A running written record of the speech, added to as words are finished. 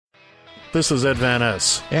This is Ed Van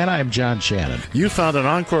Ness. And I'm John Shannon. You found an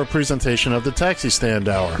encore presentation of the Taxi Stand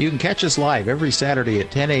Hour. You can catch us live every Saturday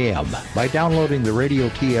at 10 a.m. by downloading the Radio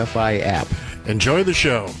TFI app. Enjoy the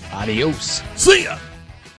show. Adios. See ya!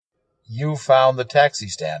 You found the Taxi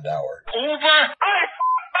Stand Hour.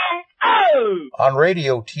 Over. On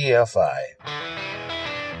Radio TFI.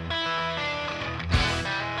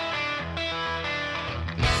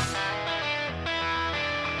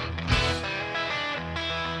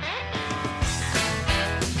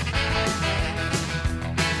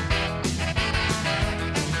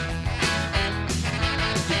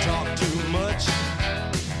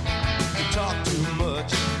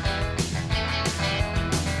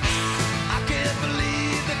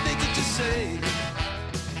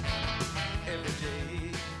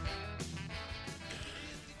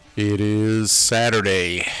 It is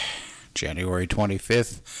Saturday, January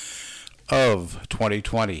 25th of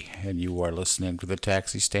 2020, and you are listening to the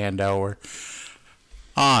Taxi Stand Hour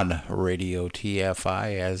on Radio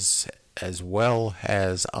TFI as well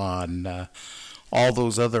as on all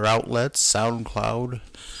those other outlets, SoundCloud,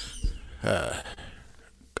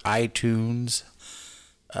 iTunes,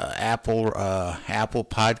 Apple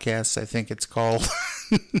Podcasts, I think it's called,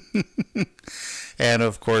 and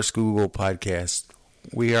of course Google Podcasts.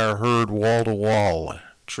 We are heard wall to wall,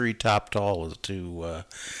 treetop tall, to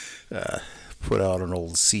put out an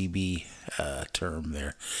old CB term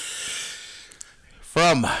there.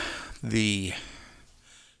 From the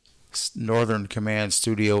Northern Command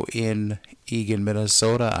Studio in Eagan,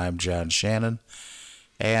 Minnesota, I'm John Shannon.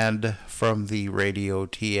 And from the Radio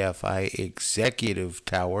TFI Executive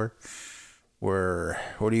Tower, what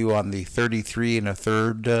are you on the 33 and a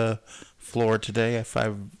third floor today,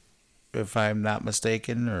 if I'm not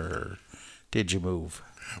mistaken, or did you move?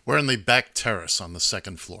 We're in the back terrace on the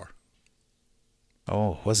second floor.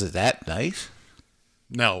 Oh, was it that nice?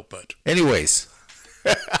 No, but... Anyways.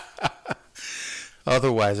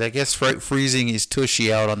 Otherwise, I guess freezing his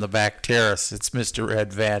tushy out on the back terrace. It's Mr.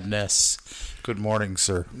 Ed Van Ness. Good morning,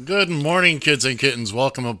 sir. Good morning, kids and kittens.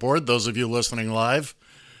 Welcome aboard, those of you listening live.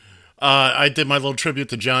 I did my little tribute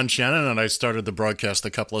to John Shannon, and I started the broadcast a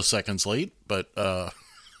couple of seconds late, but...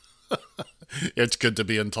 it's good to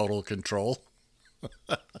be in total control.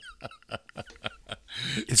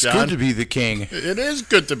 It's John, good to be the king. It is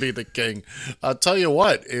good to be the king. I'll tell you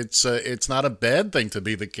what, it's not a bad thing to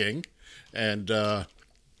be the king. And how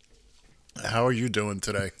are you doing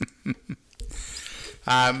today?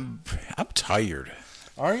 I'm tired.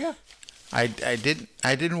 Are you? I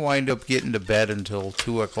didn't wind up getting to bed until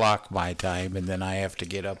 2:00 my time, and then I have to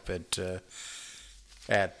get up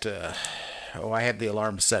I had the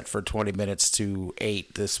alarm set for 20 minutes to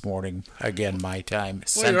 8 this morning. Again, my time,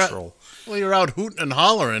 Central. You're out hooting and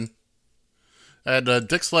hollering at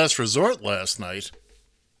Dick's Last Resort last night.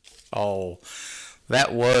 Oh,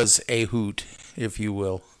 that was a hoot, if you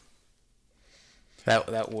will.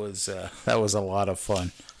 That was a lot of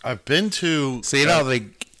fun. I've been to... So,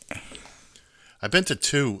 I've been to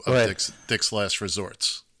two of Dick's Last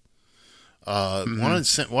Resorts. One in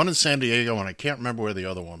San Diego, and I can't remember where the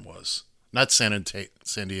other one was. Not San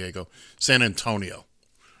Diego, San Antonio.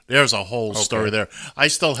 There's a whole story there. I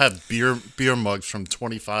still have beer mugs from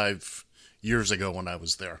 25 years ago when I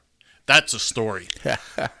was there. That's a story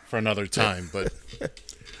for another time. But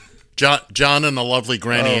John and the lovely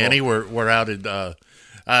Granny Annie were out in a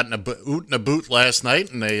boot last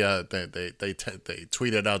night, and they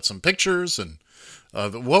tweeted out some pictures. And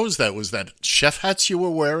what was that? Was that chef hats you were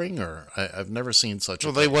wearing? Or I've never seen such.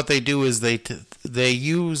 Well, what they do is they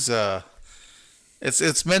use.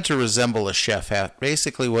 It's meant to resemble a chef hat.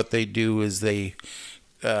 Basically, what they do is they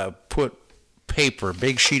put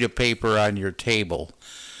big sheet of paper on your table,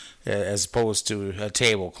 as opposed to a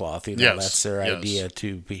tablecloth. Yes, that's their idea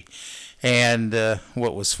to be. And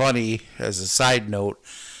what was funny, as a side note,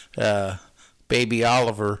 Baby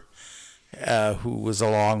Oliver, who was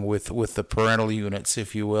along with the parental units,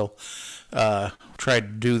 if you will, tried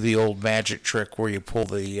to do the old magic trick where you pull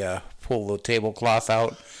the tablecloth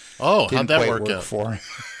out. Oh, how'd that work out for him?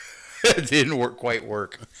 It didn't quite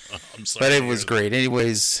work. I'm sorry, but it was great.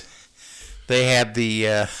 Anyways, they had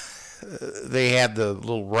the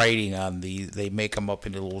little writing on they make them up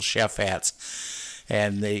into little chef hats,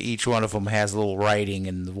 and each one of them has a little writing.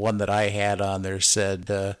 And the one that I had on there said,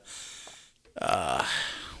 something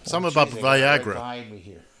about Viagra.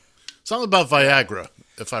 Something about Viagra,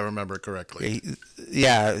 if I remember correctly.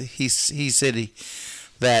 He said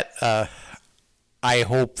that I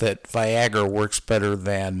hope that Viagra works better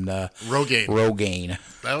than Rogaine.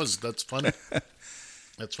 That's funny.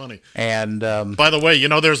 That's funny. And by the way,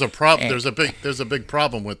 there's a problem. There's a big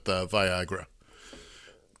problem with Viagra.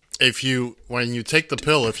 when you take the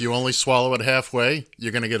pill, if you only swallow it halfway,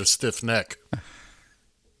 you're going to get a stiff neck.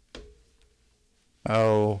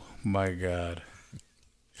 Oh my God!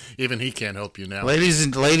 Even he can't help you now. Ladies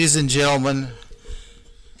and gentlemen,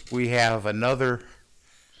 we have another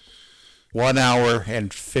 1 hour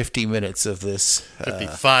and 50 minutes of this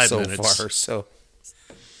 55 so minutes far. So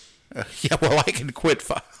yeah, well, I can quit.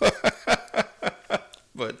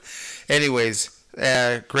 But anyways,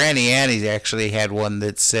 Granny Annie actually had one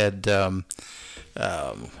that said, what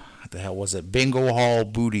the hell was it? Bingo Hall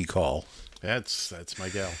Booty Call. That's my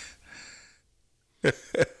gal.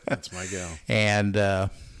 That's my gal.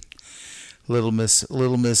 And little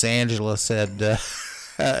Miss Angela said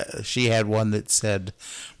she had one that said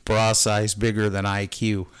bra size bigger than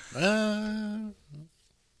IQ.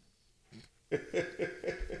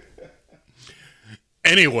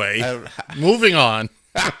 Anyway, moving on,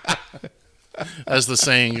 as the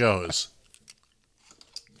saying goes.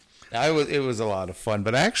 It was a lot of fun,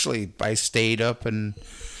 but actually I stayed up and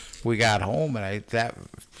we got home and I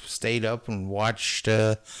stayed up and watched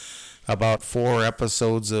about 4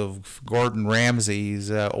 episodes of Gordon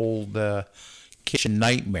Ramsay's old Kitchen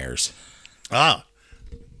Nightmares.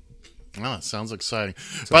 Sounds exciting.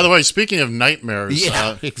 By the way, speaking of nightmares,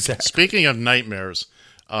 yeah, exactly. Speaking of nightmares,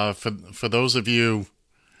 for those of you,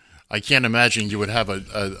 I can't imagine you would have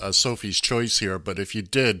a Sophie's Choice here, but if you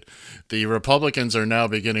did, the Republicans are now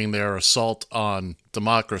beginning their assault on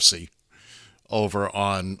democracy over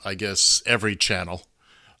on, I guess, every channel.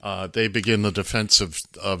 They begin the defense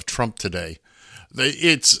of Trump today.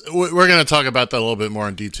 We're going to talk about that a little bit more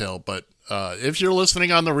in detail, but if you're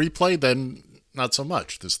listening on the replay, then not so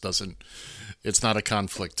much. It's not a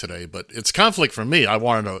conflict today, but it's conflict for me. I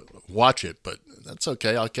wanted to watch it, but that's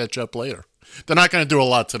okay. I'll catch up later. They're not going to do a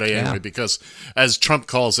lot today anyway, because as Trump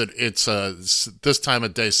calls it, it's this time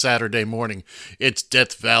of day, Saturday morning, it's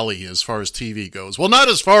Death Valley as far as TV goes. Well, not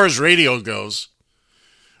as far as radio goes.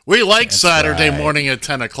 We like that's Saturday right. morning at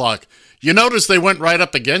 10 o'clock. You notice they went right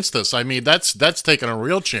up against us. I mean, that's taking a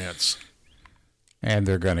real chance. And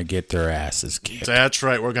they're going to get their asses kicked. That's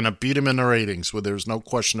right. We're going to beat them in the ratings. Well, there's no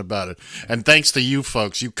question about it. And thanks to you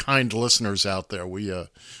folks, you kind listeners out there.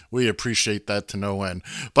 We appreciate that to no end.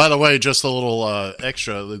 By the way, just a little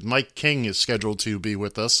extra. Mike King is scheduled to be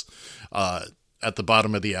with us at the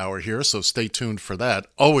bottom of the hour here, so stay tuned for that.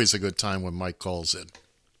 Always a good time when Mike calls in.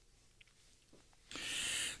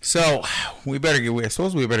 So I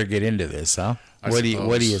suppose we better get into this, huh? What do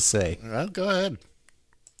you say? Well, go ahead.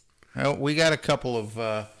 Well, we got a couple of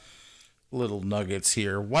little nuggets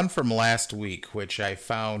here. One from last week, which I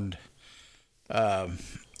found a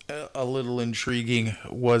little intriguing,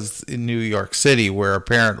 was in New York City, where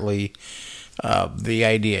apparently the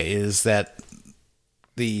idea is that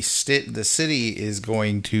the city is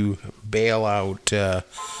going to bail out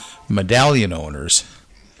medallion owners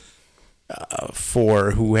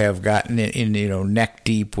for who have gotten in neck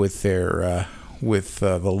deep with their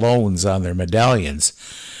the loans on their medallions.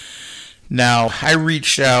 Now, I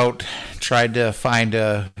reached out, tried to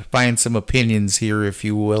find some opinions here, if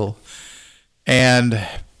you will, and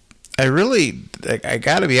I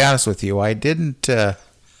got to be honest with you, I didn't get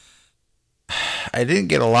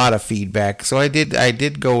a lot of feedback. So I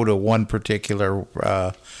did go to one particular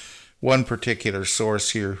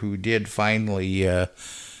source here who did finally, or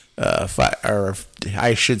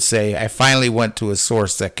I should say, I finally went to a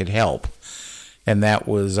source that could help, and that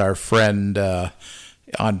was our friend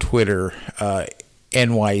on Twitter,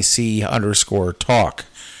 NYC_talk.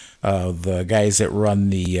 The guys that run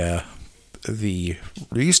there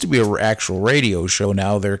used to be an actual radio show.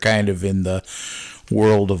 Now they're kind of in the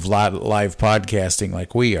world of live podcasting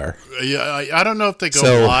like we are. Yeah, I don't know if they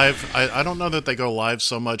go live. I don't know that they go live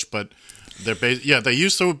so much, but they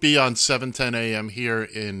used to be on 7:10 a.m. here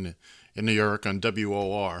in New York on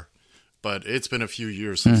WOR, but it's been a few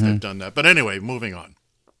years since they've done that. But anyway, moving on.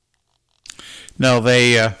 No,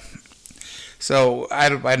 they. So I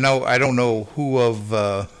don't know who of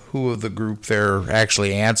the group there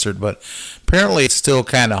actually answered, but apparently it's still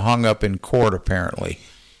kind of hung up in court. Apparently,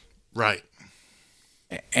 right.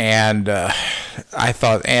 And I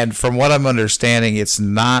thought, and from what I'm understanding, it's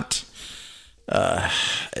not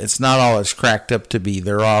all it's cracked up to be.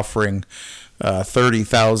 They're offering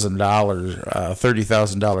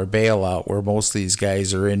 $30,000 bailout, where most of these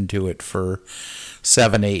guys are into it for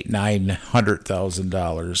 $700,000, $800,000,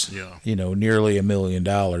 $900,000. Yeah. Nearly $1 million.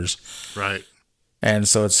 Right. And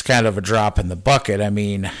so it's kind of a drop in the bucket. I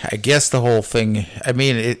mean, I guess the whole thing. I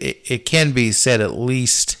mean, it can be said at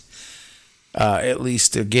least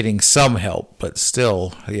getting some help, but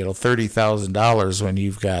still, $30,000 when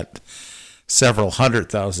you've got several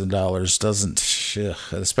 $100,000 gosh,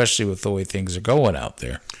 ugh, especially with the way things are going out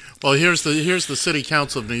there. Well, here's the City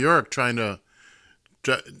Council of New York trying to,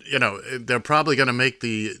 they're probably going to make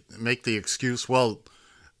the excuse. Well,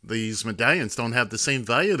 these medallions don't have the same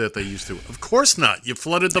value that they used to. Of course not. You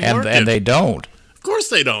flooded the market, and they don't. Of course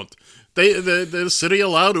they don't. The city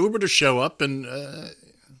allowed Uber to show up, and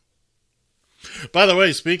by the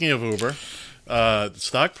way, speaking of Uber,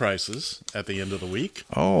 stock prices at the end of the week.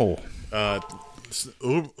 Oh,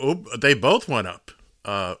 they both went up.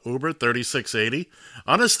 Uber 36.80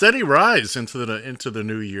 on a steady rise into the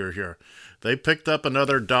new year here. They picked up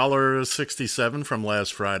another $1.67 from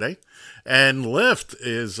last Friday, and Lyft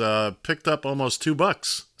is picked up almost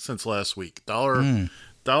 $2 since last week.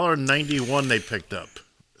 $1.91 they picked up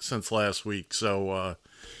since last week. So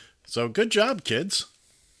good job, kids.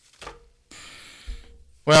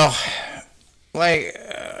 Well, like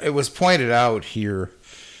it was pointed out here,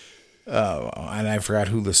 and I forgot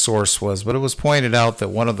who the source was, but it was pointed out that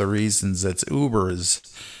one of the reasons that Uber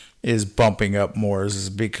is bumping up more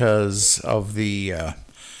is because of the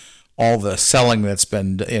all the selling that's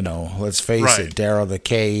been, let's face it, Dara the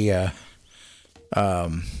K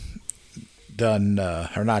done,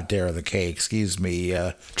 or not Dara the K, excuse me,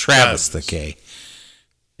 Travis the K.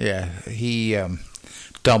 Yeah, he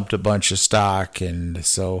dumped a bunch of stock, and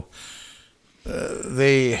so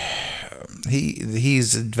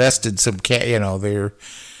he's invested some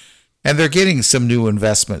they're getting some new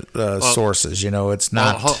investment sources. It's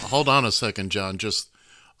not. Well, hold on a second, John. Just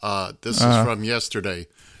this is from yesterday.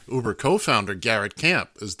 Uber co-founder Garrett Camp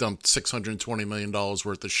has dumped $620 million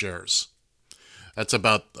worth of shares. That's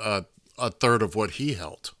about a third of what he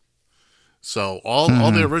held. So all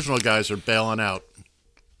the original guys are bailing out.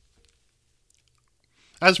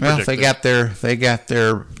 As predicted. Well,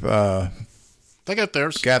 they got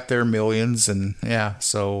their millions, and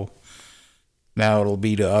so now it'll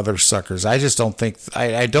be to other suckers. I just don't think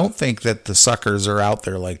I don't think that the suckers are out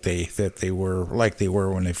there like they were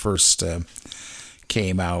when they first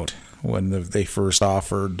came out, when they first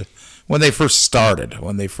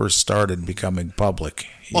started becoming public.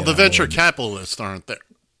 Well, the venture capitalists aren't there.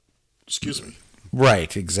 Excuse me.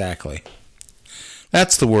 Right, exactly.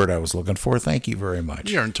 That's the word I was looking for. Thank you very much.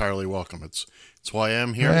 You're entirely welcome. It's why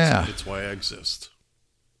I'm here. Yeah. It's why I exist.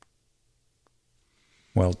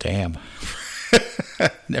 Well, damn.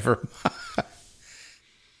 Never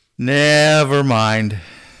mind.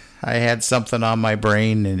 I had something on my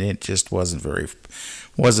brain, and it just wasn't very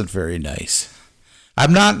nice.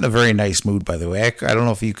 I'm not in a very nice mood, by the way. I don't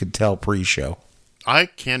know if you could tell pre-show. I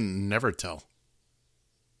can never tell.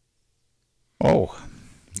 Oh.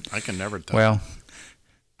 I can never tell. Well,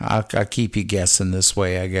 I'll keep you guessing this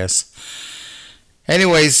way, I guess.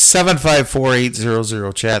 Anyways,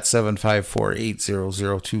 754-800-CHAT,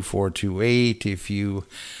 754-800-2428. If you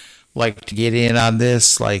like to get in on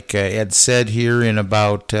this, like Ed said here, in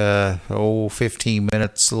about 15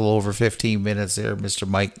 minutes, a little over 15 minutes there, Mr.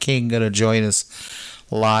 Mike King going to join us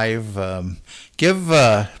live.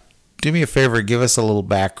 Do me a favor, give us a little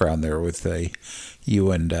background there with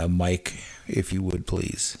you and Mike, if you would,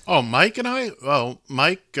 please. Oh, Mike and I? Well,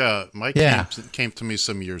 Mike came to me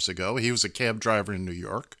some years ago. He was a cab driver in New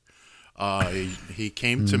York. He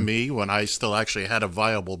came to me when I still actually had a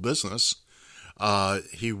viable business.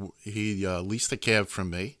 He leased a cab from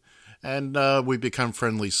me, and we've become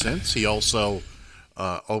friendly since. He also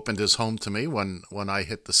opened his home to me when I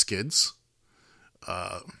hit the skids.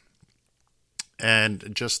 And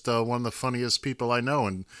just one of the funniest people I know,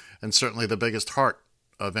 and certainly the biggest heart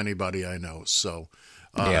of anybody I know. So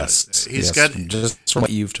yes, got just from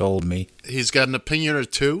what you've told me. He's got an opinion or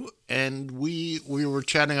two, and we were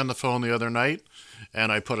chatting on the phone the other night,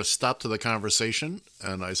 and I put a stop to the conversation,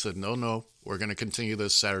 and I said, no, we're going to continue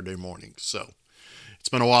this Saturday morning. So it's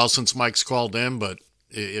been a while since Mike's called in, but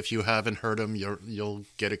if you haven't heard him, you'll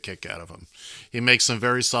get a kick out of him. He makes some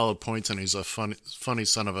very solid points, and he's a funny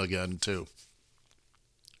son of a gun too.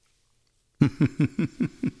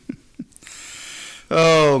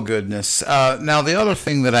 Oh goodness! Now the other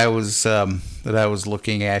thing that I was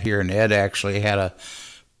looking at here, and Ed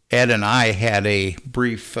and I had a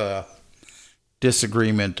brief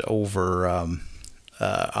disagreement over on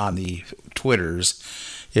the Twitters,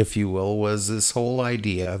 if you will, was this whole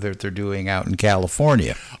idea that they're doing out in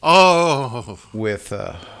California. Oh, with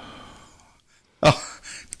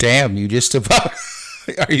damn! You just about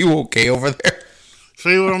are you okay over there?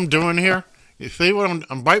 See what I'm doing here? You see what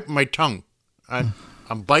I'm biting my tongue. I'm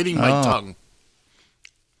biting my tongue.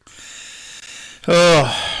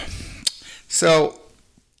 Oh, so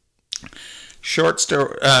short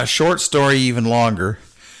story, even longer.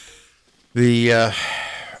 The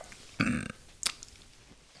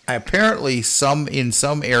apparently in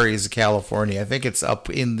some areas of California, I think it's up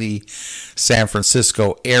in the San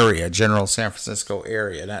Francisco area, general San Francisco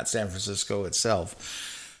area, not San Francisco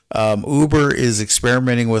itself. Uber is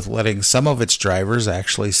experimenting with letting some of its drivers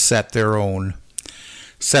actually set their own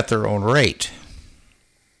rate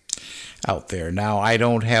out there. Now, I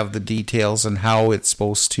don't have the details on how it's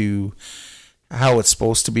supposed to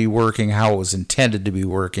be working, how it was intended to be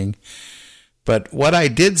working. But what I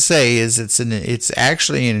did say is it's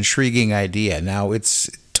actually an intriguing idea. Now, it's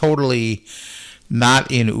totally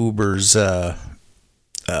not in Uber's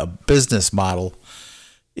business model,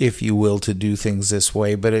 if you will, to do things this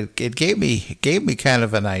way. But it gave me kind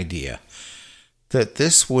of an idea that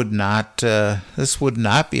this would not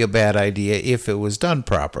be a bad idea if it was done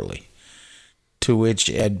properly. To which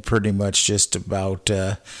Ed pretty much just about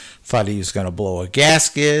thought he was going to blow a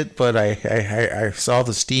gasket, but I saw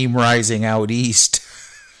the steam rising out east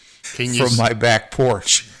from my back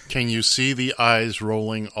porch. Can you see the eyes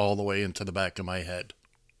rolling all the way into the back of my head?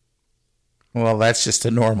 Well, that's just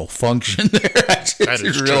a normal function there. I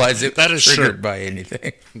didn't realize it was triggered by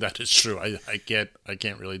anything. That is true. I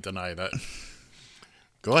can't really deny that.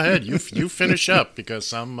 Go ahead. You finish up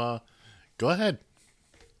because I'm. Go ahead.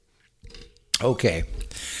 Okay.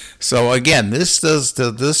 So again, this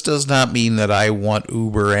does not mean that I want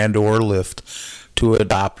Uber and or Lyft to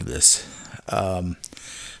adopt this. It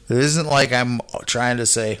isn't like I'm trying to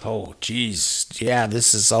say, oh, geez, yeah,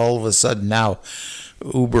 this is all of a sudden now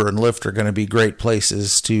Uber and Lyft are going to be great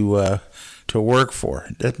places to work for.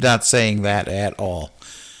 I'm not saying that at all.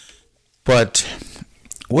 But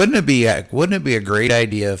wouldn't it be a great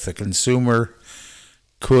idea if the consumer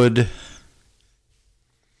could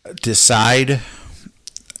decide?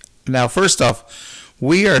 Now, first off,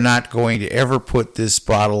 we are not going to ever put this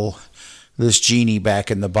genie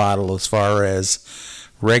back in the bottle as far as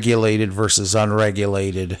regulated versus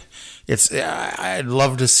unregulated. I'd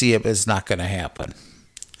love to see it, but it's not going to happen.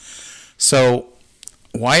 So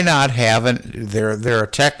why not have they're a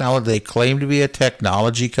technology, they claim to be a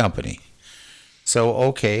technology company. So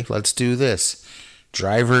okay, let's do this.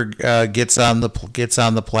 Driver gets on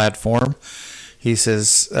the platform. He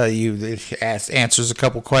says, answers a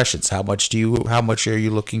couple questions. How much are you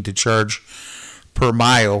looking to charge per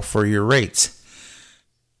mile for your rates?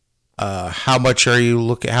 How much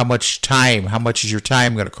is your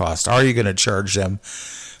time going to cost? Are you going to charge them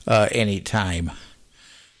any time?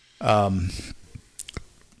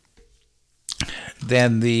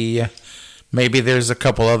 Then maybe there's a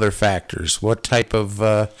couple other factors. What type of,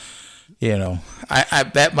 that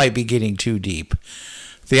might be getting too deep.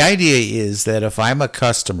 The idea is that if I'm a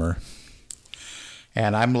customer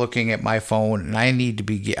and I'm looking at my phone and I need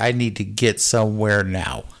to get somewhere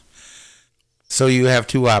now. So you have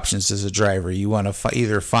two options as a driver. You want to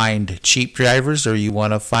either find cheap drivers or you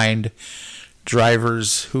want to find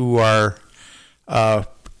drivers who are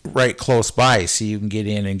right close by so you can get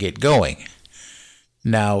in and get going.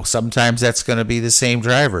 Now, sometimes that's going to be the same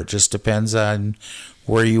driver. It just depends on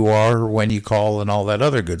where you are, when you call, and all that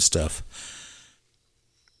other good stuff.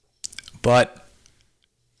 But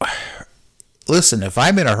listen, if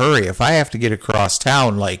I'm in a hurry, if I have to get across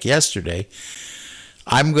town like yesterday,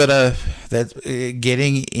 getting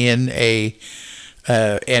in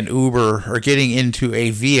an Uber or getting into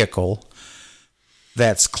a vehicle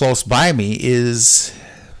that's close by me is,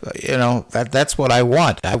 that's what I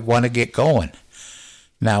want. I want to get going.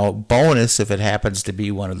 Now, bonus if it happens to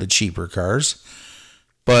be one of the cheaper cars,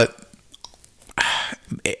 but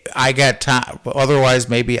I got time. Otherwise,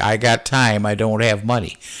 maybe I got time. I don't have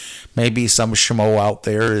money. Maybe some schmo out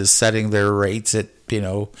there is setting their rates at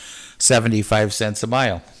 75 cents a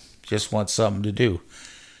mile. Just wants something to do.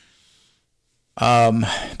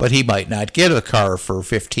 But he might not get a car for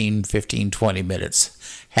 15, 20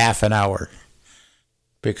 minutes, half an hour.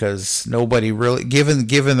 Because nobody really, given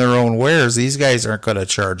their own wares, these guys aren't going to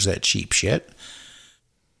charge that cheap shit.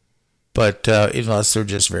 But unless they're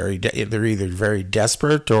just they're either very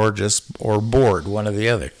desperate or bored, one or the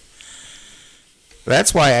other.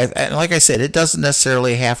 That's why, like I said, it doesn't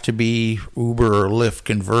necessarily have to be Uber or Lyft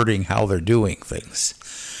converting how they're doing things.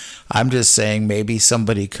 I'm just saying maybe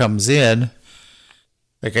somebody comes in.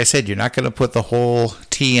 Like I said, you're not going to put the whole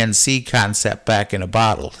TNC concept back in a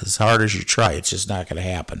bottle. As hard as you try, it's just not going to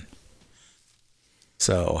happen.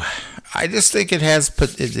 So I just think it has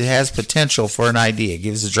potential for an idea. It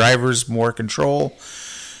gives the drivers more control.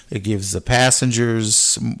 It gives the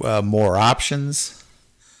passengers more options.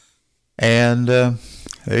 And there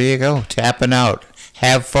you go, tapping out.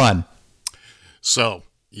 Have fun. So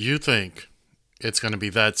you think it's going to be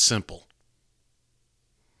that simple?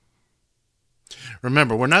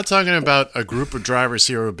 Remember, we're not talking about a group of drivers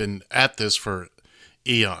here who have been at this for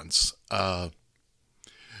eons.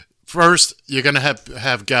 First, you're going to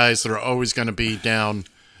have guys that are always going to be down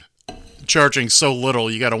charging so little,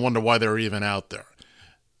 you got to wonder why they're even out there.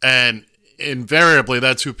 And invariably,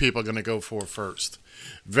 that's who people are going to go for first.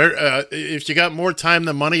 If you got more time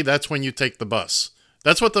than money, that's when you take the bus.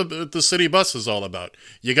 That's what the city bus is all about.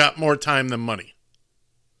 You got more time than money.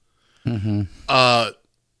 Mm-hmm.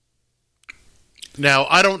 Now,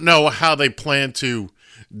 I don't know how they plan to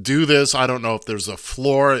do this. I don't know if there's a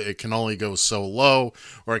floor. It can only go so low,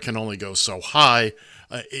 or it can only go so high.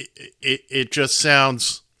 It just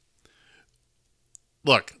sounds.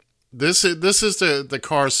 Look, this is the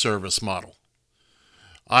car service model.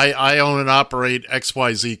 I own and operate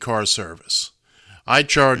XYZ car service. I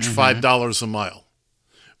charge $5 a mile,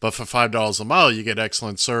 but for $5 a mile, you get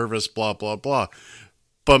excellent service. Blah blah blah.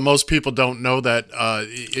 But most people don't know that.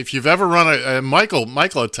 If you've ever run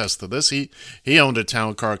Michael attests to this. He owned a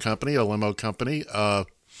town car company, a limo company.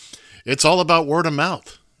 It's all about word of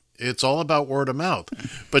mouth. It's all about word of mouth.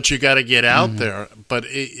 But you got to get out there. But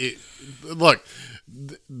look,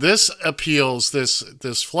 this appeals,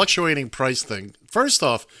 this fluctuating price thing. First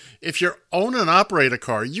off, if you own and operate a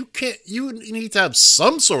car, you need to have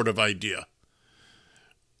some sort of idea.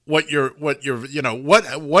 What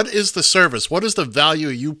is the service? What is the value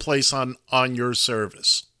you place on your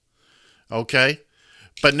service? Okay?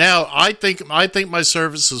 But now I think my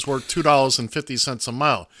service is worth $2.50 a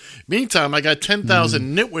mile. Meantime, I got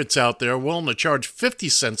 10,000 nitwits out there willing to charge 50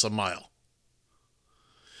 cents a mile.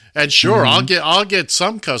 And sure, I'll get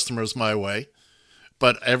some customers my way,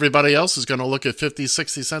 but everybody else is going to look at 50,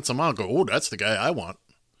 60 cents a mile and go, "Oh, that's the guy I want."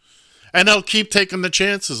 And they'll keep taking the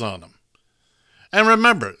chances on them. And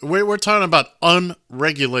remember, we're talking about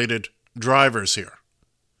unregulated drivers here.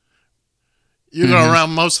 You go around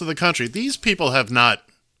most of the country. These people have not.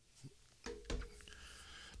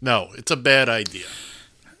 No, it's a bad idea.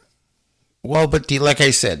 Well, but like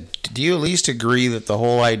I said, do you at least agree that the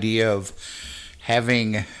whole idea of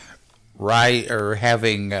having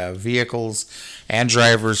vehicles and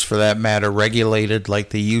drivers, for that matter, regulated like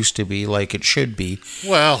they used to be, like it should be?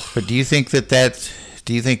 Well, but do you think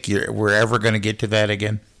do you think we're ever going to get to that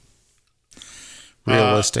again?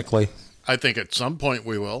 Realistically, I think at some point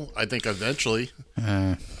we will. I think eventually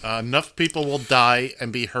enough people will die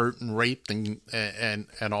and be hurt and raped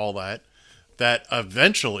and all that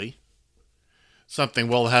eventually something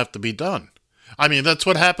will have to be done. I mean, that's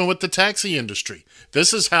what happened with the taxi industry.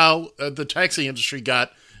 This is how the taxi industry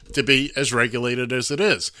got to be as regulated as it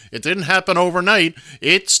is. It didn't happen overnight.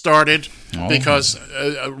 It started because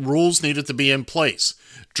rules needed to be in place.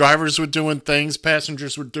 Drivers were doing things,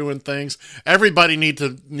 passengers were doing things. Everybody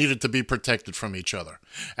needed to be protected from each other.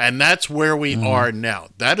 And that's where we are now.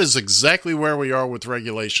 That is exactly where we are with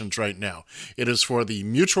regulations right now. It is for the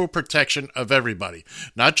mutual protection of everybody,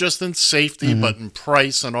 not just in safety, but in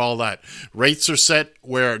price and all that. Rates are set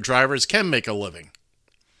where drivers can make a living.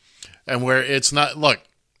 And where it's not, look,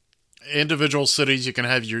 individual cities, you can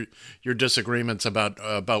have your disagreements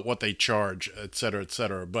about what they charge, et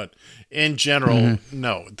cetera, but in general,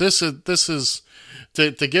 no. This is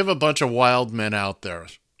to give a bunch of wild men out there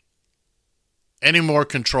any more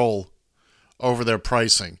control over their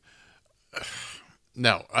pricing.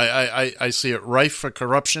 No, I see it rife for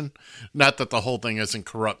corruption. Not that the whole thing isn't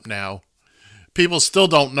corrupt now. People still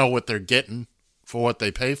don't know what they're getting for what they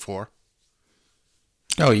pay for.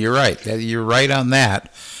 Oh, you're right. You're right on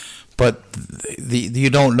that. But you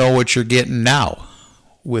don't know what you're getting now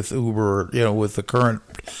with Uber, with the current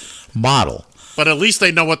model. But at least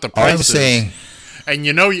they know what the price is. Saying, and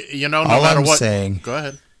no matter what. Go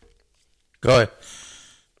ahead. Go ahead.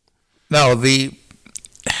 No,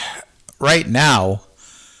 right now,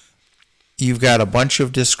 you've got a bunch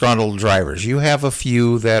of disgruntled drivers. You have a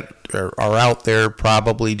few that are out there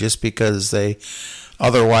probably just because they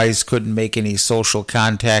otherwise couldn't make any social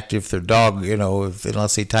contact if their dog,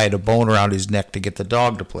 unless they tied a bone around his neck to get the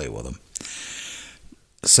dog to play with him.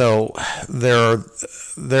 So there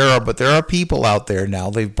are people out there now.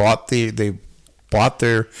 They bought their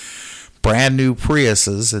brand new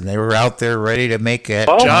Priuses, and they were out there ready to make a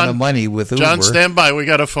ton of money with Uber. John, stand by. We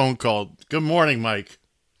got a phone call. Good morning, Mike.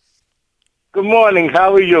 Good morning.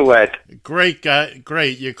 How are you, Ed? Great, guy.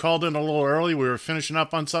 Great. You called in a little early. We were finishing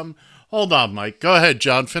up on something. Hold on, Mike. Go ahead,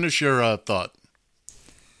 John. Finish your thought.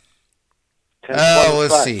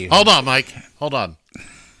 Let's see. Hold on, Mike. Hold on.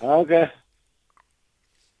 Okay.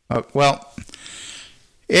 Well,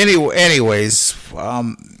 anyways,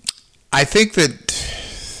 I think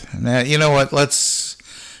that, you know what, let's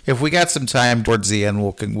if we got some time towards the end,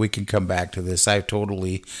 we can come back to this. I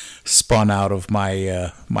totally spun out of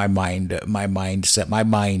my mindset, my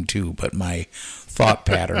mind too, but my thought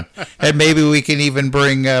pattern. And maybe we can even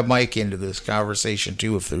bring Mike into this conversation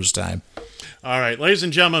too, if there's time. All right, ladies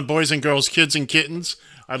and gentlemen, boys and girls, kids and kittens,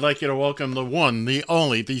 I'd like you to welcome the one, the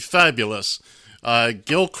only, the fabulous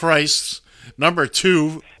Gil Christ's number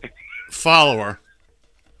 2 follower,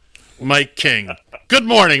 Mike King. Good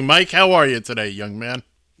morning, Mike. How are you today, young man?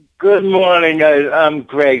 Good morning. I'm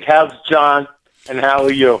great. How's John? And how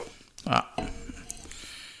are you?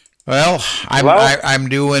 Well, I'm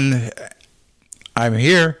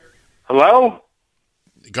here. Hello?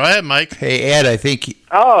 Go ahead, Mike. Hey, Ed, I think...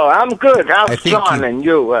 Oh, I'm good. How's John and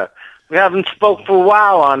you? We haven't spoke for a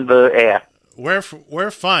while on the air.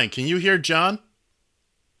 We're fine. Can you hear John?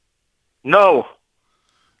 No.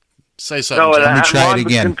 Say something, No, John. Let me try I'm it on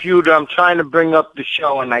again. the computer. I'm trying to bring up the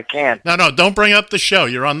show, and I can't. No, don't bring up the show.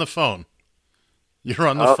 You're on the phone. You're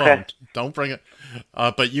on the Okay. phone. Don't bring it.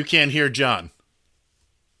 But you can't hear John.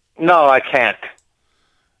 No, I can't.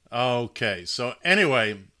 Okay. So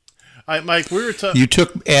anyway, Mike, we were talking. You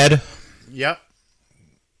took Ed, Yep.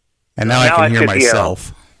 and now Now I I can hear could hear him.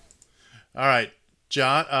 myself. All right,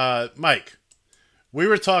 John. Mike, we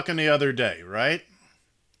were talking the other day, right?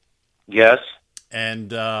 Yes. And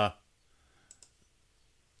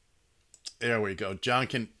there we go.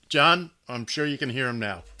 John, I'm sure you can hear him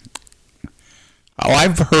now. Oh,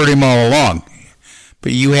 I've heard him all along.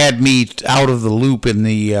 But you had me out of the loop in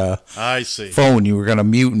the I see. phone. You were going to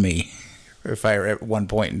mute me at one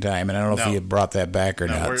point in time, and I don't know if No. you had brought that back or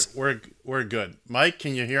No, not. we're good. Mike,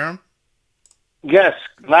 can you hear him? Yes,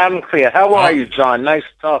 loud and clear. How are you, John? Nice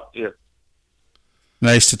to talk to you.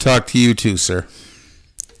 Nice to talk to you too, sir.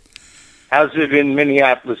 How's it in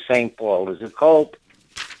Minneapolis, St. Paul? Is it cold?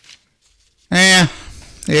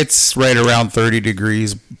 It's right around 30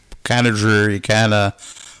 degrees, kind of dreary, kind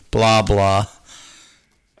of blah, blah.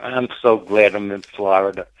 I'm so glad I'm in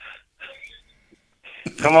Florida.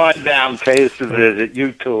 Come on down, pay us a visit.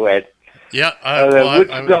 You too, Ed. Yeah. What's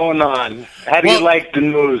going on? How do you like the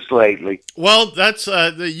news lately? Well, that's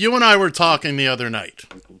you and I were talking the other night,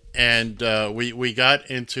 and we got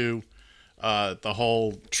into the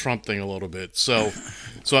whole Trump thing a little bit. So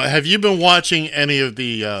have you been watching any of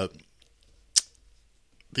the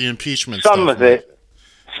impeachment Some stuff? of it.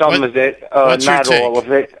 Some What- of it. what's your Not take? all of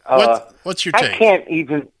it. What's your I take? can't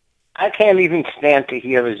even stand to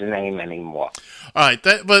hear his name anymore. All right,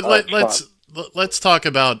 Trump. let's talk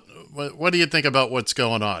about what do you think about what's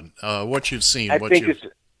going on? What you've seen? I think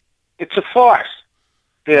it's a farce.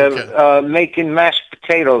 They're Okay. making mashed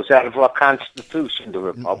potatoes out of our Constitution, the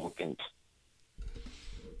Republicans.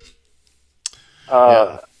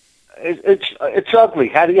 It's ugly.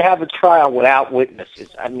 How do you have a trial without witnesses?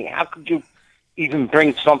 I mean, how could you even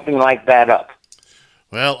bring something like that up?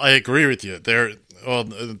 Well, I agree with you.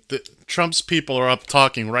 Trump's people are up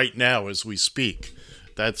talking right now as we speak.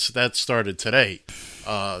 That started today.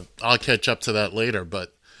 I'll catch up to that later.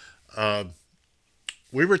 But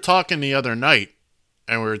we were talking the other night,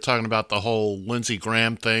 and we were talking about the whole Lindsey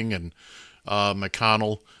Graham thing and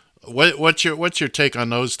McConnell. What's your take on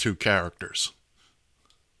those two characters?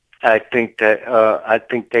 I think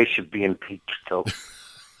they should be impeached too.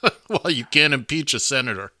 Well, you can't impeach a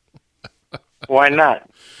senator. Why not?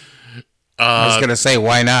 I was going to say,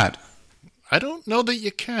 why not? I don't know that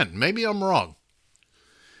you can. Maybe I'm wrong.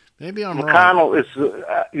 Wrong. McConnell is,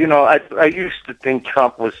 I used to think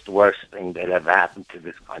Trump was the worst thing that ever happened to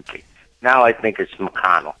this country. Now I think it's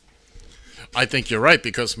McConnell. I think you're right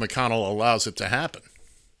because McConnell allows it to happen.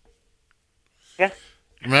 Yeah.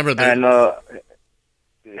 Remember that? And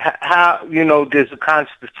how there's a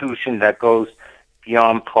constitution that goes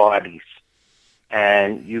beyond parties,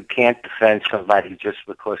 and you can't defend somebody just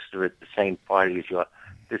because they're at the same party as you.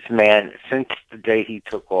 This man, since the day he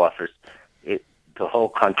took office, the whole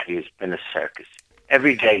country has been a circus.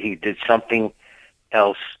 Every day he did something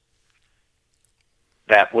else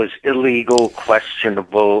that was illegal,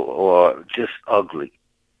 questionable, or just ugly.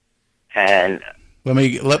 And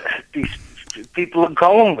these people are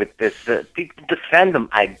going with this. People defend him.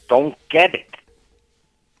 I don't get it.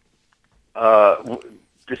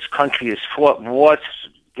 This country has fought wars,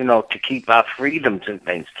 to keep our freedoms and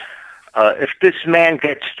things. If this man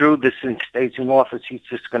gets through this and stays in office, he's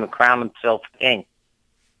just going to crown himself king.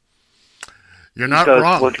 You're not He does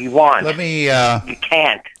wrong. what he wants. You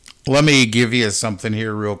can't. Let me give you something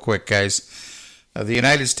here real quick, guys. The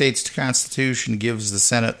United States Constitution gives the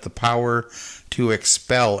Senate the power to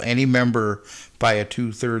expel any member by a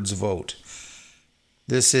 2/3 vote.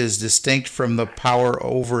 This is distinct from the power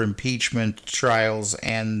over impeachment trials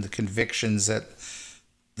and the convictions that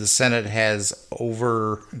the Senate has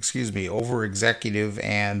over executive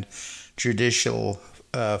and judicial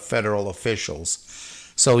federal officials.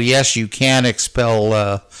 So yes, you can expel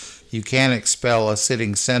a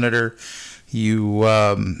sitting senator. You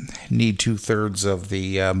need 2/3 of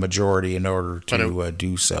the majority in order to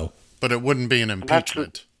do so. But it wouldn't be an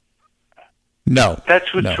impeachment. No.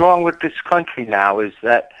 That's what's wrong with this country now, is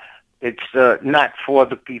that it's not for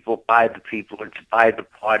the people, by the people. It's by the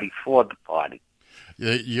party, for the party.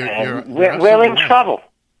 We're in right. trouble.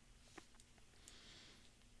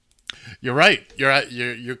 You're right.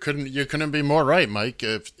 You couldn't be more right, Mike.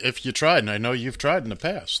 If you tried, and I know you've tried in the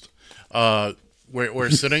past. We're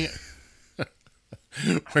sitting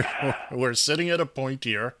we're sitting at a point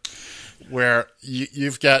here where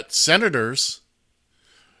you've got senators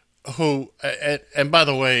who, and by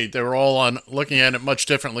the way, they were all looking at it much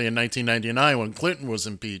differently in 1999 when Clinton was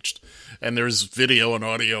impeached, and there's video and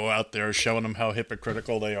audio out there showing them how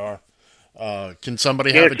hypocritical they are. Can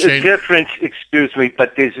somebody have a change? Excuse me,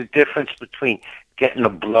 but there's a difference between getting a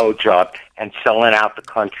blowjob and selling out the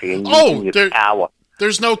country and using your power.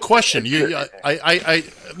 There's no question.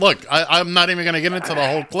 I'm not even going to get into the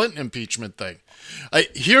whole Clinton impeachment thing.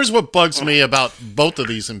 Here's what bugs me about both of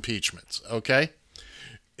these impeachments, okay?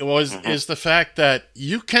 Is the fact that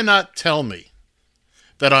you cannot tell me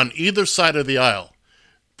that on either side of the aisle,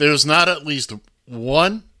 there's not at least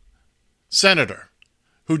one senator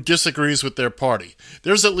who disagrees with their party.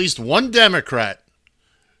 There's at least one Democrat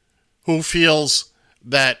who feels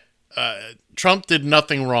that Trump did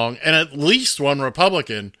nothing wrong, and at least one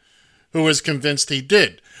Republican who is convinced he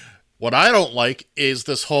did. What I don't like is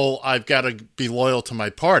this whole I've got to be loyal to my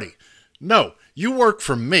party. No, you work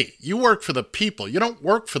for me. You work for the people. You don't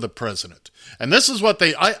work for the president. And this is what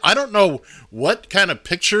I don't know what kind of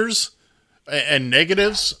pictures and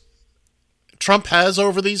negatives Trump has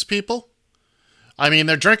over these people. I mean,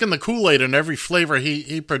 they're drinking the Kool-Aid in every flavor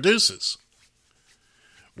he produces.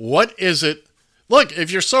 What is it? Look,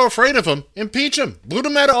 if you're so afraid of him, impeach him. Boot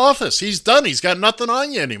him out of office. He's done. He's got nothing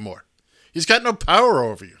on you anymore. He's got no power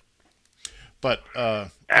over you. But,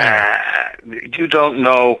 anyway. You don't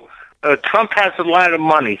know. Trump has a lot of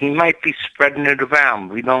money. He might be spreading it around.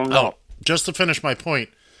 We don't know. Oh, just to finish my point,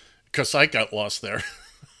 because I got lost there,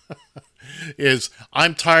 is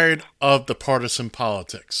I'm tired of the partisan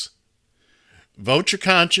politics. Vote your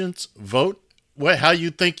conscience. Vote how you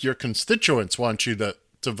think your constituents want you to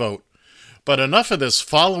vote. But enough of this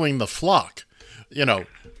following the flock. You know,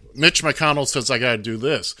 Mitch McConnell says, I got to do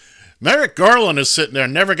this. Merrick Garland is sitting there,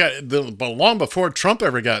 long before Trump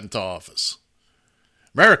ever got into office.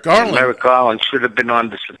 Merrick Garland should have been on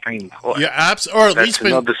the Supreme Court. Yeah, or at least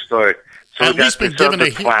been another story. So at least been given a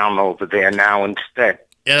clown over there now instead.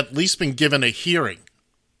 At least been given a hearing.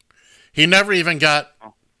 He never even got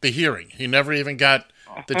the hearing. He never even got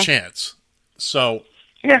the chance. So,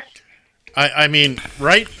 yeah. I mean,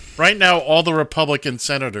 right now, all the Republican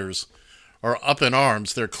senators are up in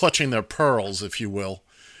arms. They're clutching their pearls, if you will,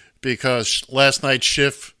 because last night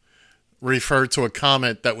Schiff referred to a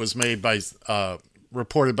comment that was made by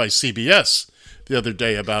reported by CBS the other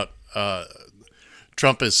day about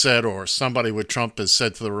Trump has said, or somebody with Trump has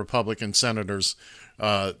said to the Republican senators,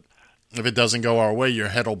 if it doesn't go our way, your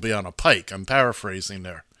head will be on a pike. I'm paraphrasing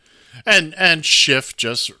there. And Schiff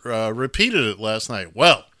just repeated it last night.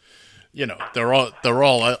 Well, you know, they're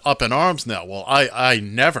all up in arms now. Well, I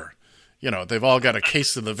never. You know, they've all got a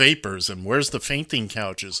case of the vapors, and where's the fainting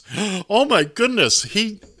couches? Oh my goodness,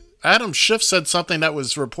 Adam Schiff said something that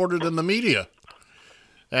was reported in the media.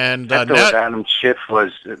 And I thought Adam Schiff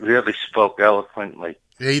really spoke eloquently.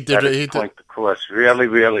 He did. He point across really,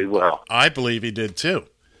 really well. I believe he did too.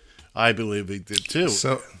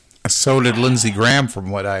 So did Lindsey Graham,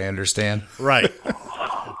 from what I understand. Right.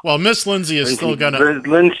 Well, Miss Lindsey is still going to...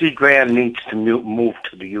 Lindsey Graham needs to move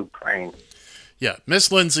to the Ukraine. Yeah,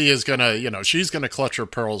 Miss Lindsey is going to, she's going to clutch her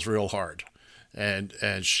pearls real hard. And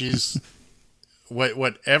she's...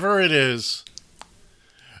 whatever it is...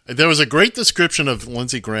 There was a great description of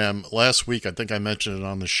Lindsey Graham last week. I think I mentioned it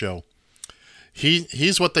on the show.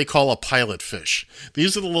 He's what they call a pilot fish.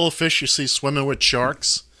 These are the little fish you see swimming with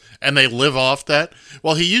sharks, and they live off that.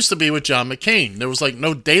 Well, he used to be with John McCain. There was like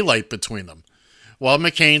no daylight between them. Well,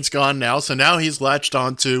 McCain's gone now, so now he's latched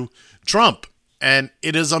on to Trump. And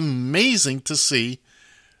it is amazing to see.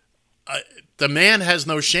 The man has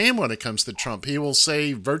no shame when it comes to Trump. He will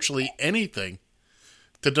say virtually anything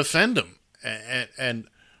to defend him. And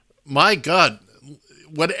my God,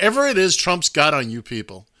 whatever it is Trump's got on you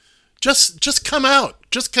people, just come out.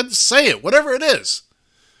 Just say it, whatever it is.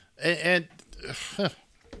 And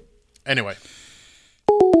anyway.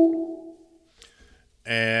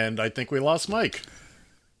 And I think we lost Mike.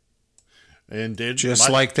 Indeed. Just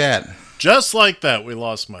like that. Just like that, we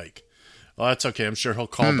lost Mike. Well, that's okay. I'm sure he'll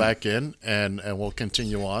call back in, and we'll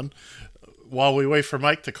continue on. While we wait for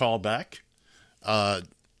Mike to call back,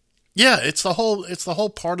 it's the whole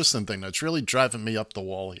partisan thing that's really driving me up the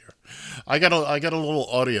wall here. I got a little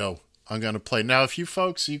audio I'm going to play. Now, if you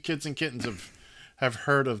folks, you kids and kittens have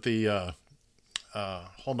heard of the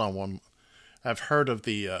have heard of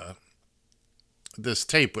the this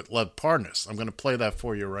tape with Lev Parnas. I'm going to play that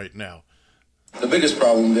for you right now. The biggest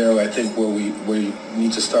problem there, I think, where we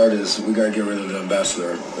need to start is we got to get rid of the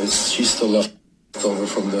ambassador. She's still left over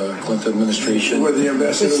from the Clinton administration. Where the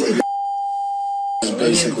ambassador is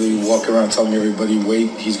basically walk around telling everybody, wait,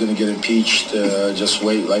 he's going to get impeached, just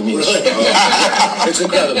wait. I mean, it's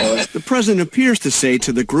incredible. The president appears to say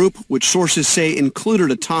to the group, which sources say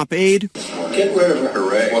included a top aide, get rid of her.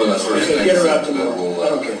 Hooray. Get her out tomorrow. I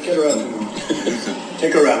don't care. Get her out tomorrow.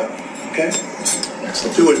 Take her out. Okay?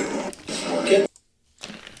 Let's do it.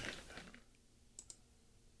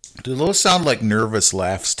 Do those sound like nervous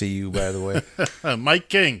laughs to you, by the way? Mike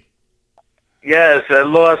King. Yes, I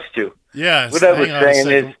lost you. Yes. What I was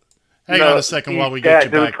saying is, hang on a second while we get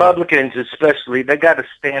you the back. Republicans, especially, they got to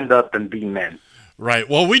stand up and be men. Right.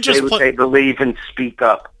 Well, we just they believe and speak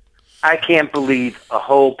up. I can't believe a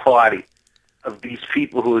whole party of these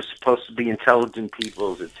people who are supposed to be intelligent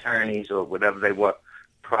people, as attorneys or whatever they were,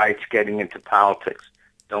 prior to getting into politics,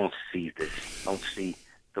 don't see this. Don't see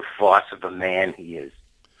the farce of a man he is.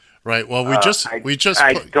 Right. Well, I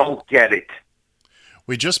don't get it.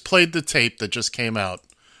 We just played the tape that just came out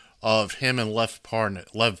of him and Lev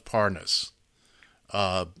Parnas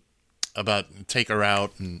about take her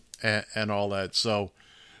out and all that. So,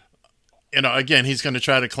 again, he's going to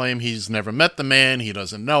try to claim he's never met the man, he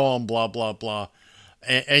doesn't know him, blah blah blah.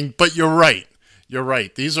 But you're right. You're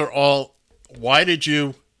right. These are all. Why did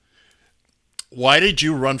you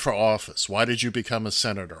run for office? Why did you become a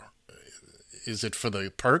senator? Is it for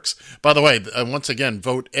the perks? By the way, once again,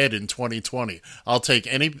 vote Ed in 2020. I'll take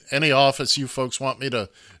any office you folks want me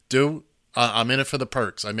to do. I'm in it for the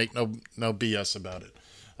perks. I make no BS about it.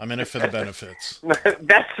 I'm in it for the benefits.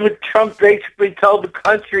 That's what Trump basically told the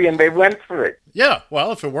country, and they went for it. Yeah,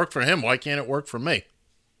 well, if it worked for him, why can't it work for me?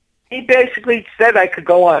 He basically said I could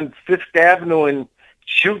go on Fifth Avenue and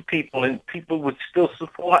shoot people, and people would still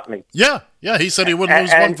support me. Yeah, he said he wouldn't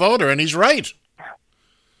lose one voter, and he's right.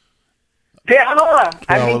 They are.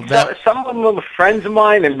 Some of them were friends of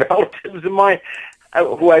mine and relatives of mine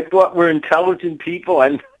who I thought were intelligent people,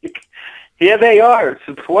 and here they are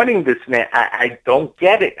supporting this man. I don't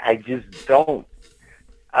get it. I just don't.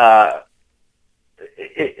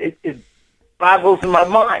 It boggles my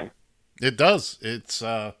mind. It does. It's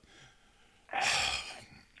how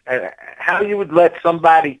you would let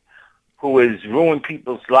somebody who has ruined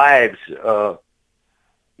people's lives,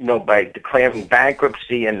 by declaring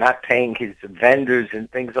bankruptcy and not paying his vendors and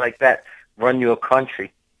things like that, run your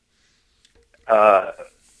country.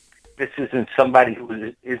 This isn't somebody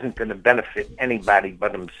who isn't going to benefit anybody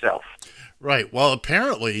but himself. Right. Well,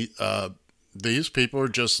 apparently, these people are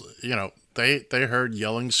just, they heard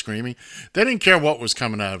yelling, screaming. They didn't care what was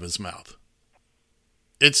coming out of his mouth.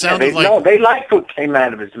 It sounded they liked what came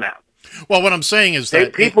out of his mouth. Well, what I'm saying is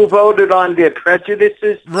that people voted on their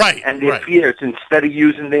prejudices and their right. fears instead of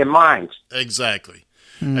using their minds. Exactly.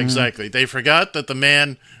 Mm-hmm. Exactly. They forgot that the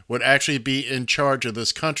man would actually be in charge of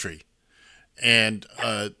this country. And,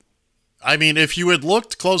 if you had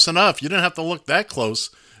looked close enough, you didn't have to look that close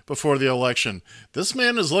before the election. This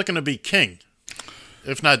man is looking to be king,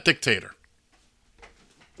 if not dictator.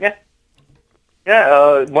 Yeah.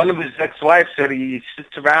 Yeah, one of his ex-wives said he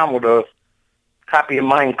sits around with a copy of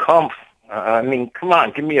Mein Kampf. Come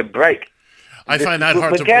on, give me a break. I find that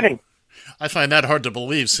hard to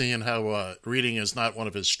believe, seeing how reading is not one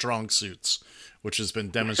of his strong suits, which has been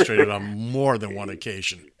demonstrated on more than one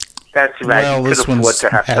occasion. That's right. Well, this one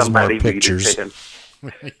has more pictures.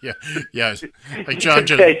 yeah. Like John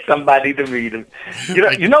just pay somebody to read him.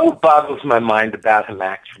 You know what boggles my mind about him,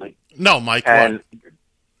 actually? No, Mike. And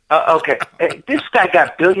okay, this guy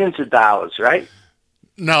got billions of dollars, right?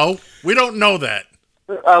 No, we don't know that.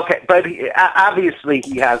 Okay, but obviously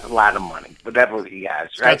he has a lot of money, whatever he has,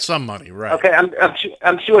 right? Got some money, right? Okay,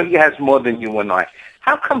 I'm sure he has more than you and I.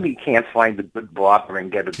 How come he can't find a good barber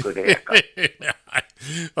and get a good haircut?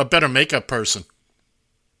 A better makeup person.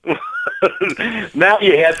 Now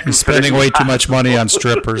you have to. He's spending way too much money on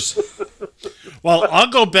strippers. Well, I'll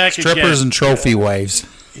go back strippers again. And trophy wives.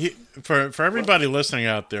 For everybody listening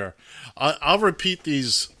out there, I'll repeat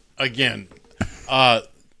these again.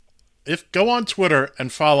 Go on Twitter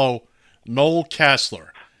and follow Noel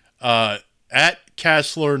Casler at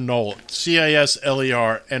Casler Noel,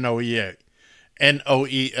 CaslerNoea.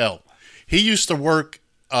 Noel. He used to work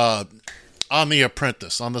on The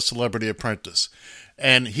Apprentice, on The Celebrity Apprentice.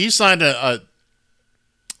 And he signed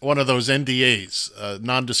one of those NDAs,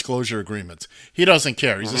 non-disclosure agreements. He doesn't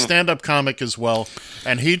care. He's a stand-up comic as well,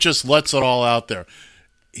 and he just lets it all out there.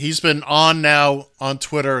 He's been on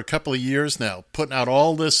Twitter a couple of years now, putting out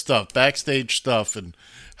all this stuff, backstage stuff, and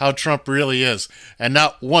how Trump really is. And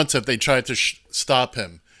not once have they tried to stop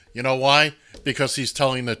him. You know why? Because he's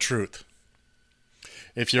telling the truth.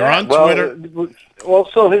 If you're on Twitter...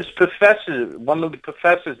 Also, his professor, one of the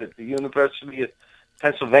professors at the University of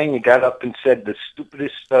Pennsylvania, got up and said the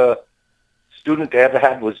stupidest student they ever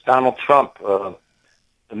had was Donald Trump. The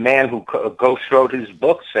man who ghost wrote his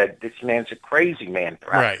book said this man's a crazy man,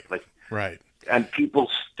 practically. Right. And people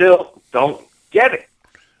still don't get it.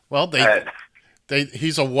 Well,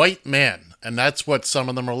 he's a white man, and that's what some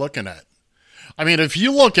of them are looking at. I mean, if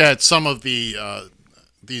you look at some of the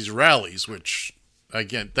these rallies, which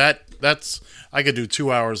again, that's I could do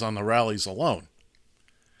 2 hours on the rallies alone.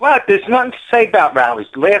 Well, there's nothing to say about rallies.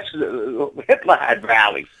 Hitler had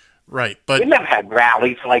rallies. Right, but we never had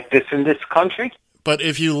rallies like this in this country. But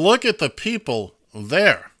if you look at the people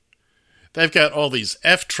there, they've got all these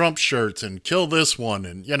F Trump shirts and kill this one,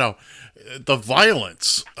 and the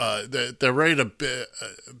violence. They're ready to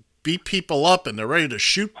beat people up, and they're ready to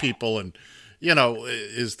shoot people. And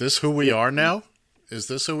is this who we are now? Is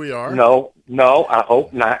this who we are? No, I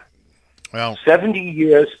hope not. Well, 70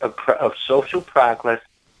 years of social progress.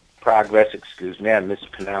 Excuse me, I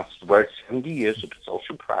mispronounced the word. 70 years of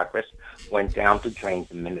social progress went down the drain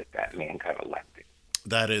the minute that man got elected.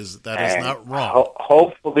 That is not wrong.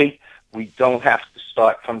 Hopefully, we don't have to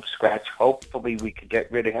start from scratch. Hopefully, we could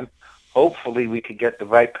get rid of him. Hopefully, we could get the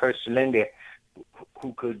right person in there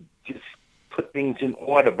who could just put things in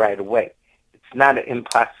order right away. It's not an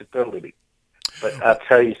impossibility. But I'll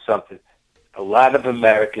tell you something. A lot of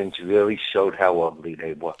Americans really showed how ugly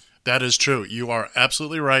they were. That is true. You are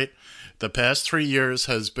absolutely right. The past 3 years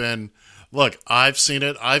has been, look, I've seen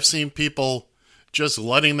it. I've seen people just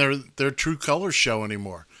letting their true colors show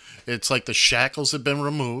anymore. It's like the shackles have been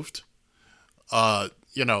removed. I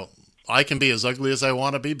can be as ugly as I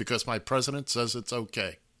want to be because my president says it's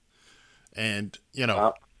okay. And,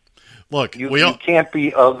 look, you can't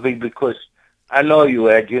be ugly because I know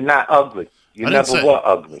you, Ed. You're not ugly. You never were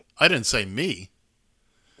ugly. I didn't say me.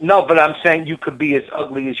 No, but I'm saying you could be as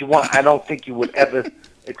ugly as you want. I don't think you would ever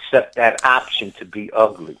accept that option to be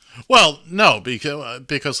ugly. Well, no,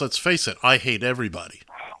 because let's face it, I hate everybody.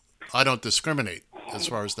 I don't discriminate as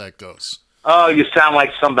far as that goes. Oh, you sound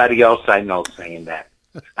like somebody else I know saying that.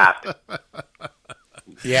 Stop it.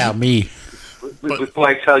 Yeah, me. Before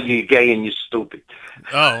I tell you you're gay and you're stupid.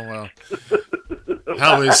 Oh, well.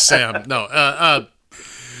 How is Sam? No,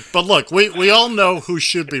 but look, we all know who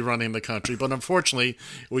should be running the country, but unfortunately,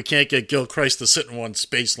 we can't get Gil Christ to sit in one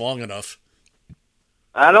space long enough.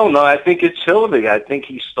 I don't know. I think it's Hillary. I think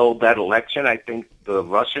he stole that election. I think the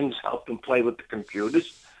Russians helped him play with the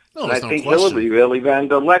computers. No, and I think Hillary really ran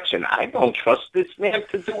the election. I don't trust this man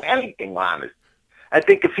to do anything honest. I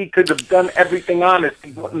think if he could have done everything honest,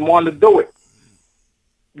 he wouldn't want to do it.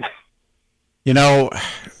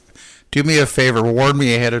 Do me a favor. Warn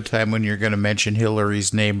me ahead of time when you're going to mention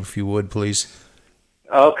Hillary's name, if you would, please.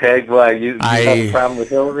 Okay. Well, you have a problem with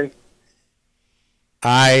Hillary?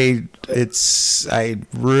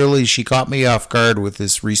 She caught me off guard with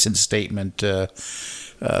this recent statement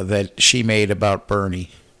that she made about Bernie.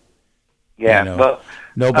 Yeah, but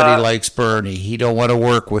nobody likes Bernie. He don't want to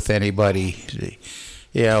work with anybody.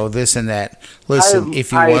 This and that. Listen,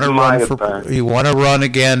 if you want to run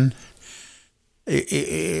again.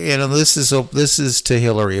 This is to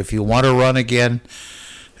Hillary. If you want to run again,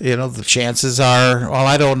 the chances are. Well,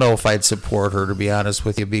 I don't know if I'd support her, to be honest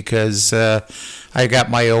with you, because I got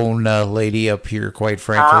my own lady up here, quite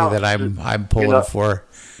frankly, that I'm pulling for.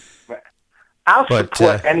 I'll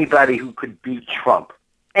support anybody who could beat Trump.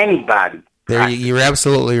 Anybody. You're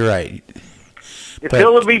absolutely right. If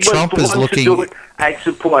Hillary was Trump the one to do it, I'd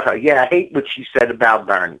support her. Yeah, I hate what she said about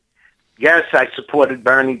Bernie. Yes, I supported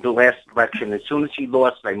Bernie the last election. As soon as he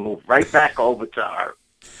lost, I moved right back over to her.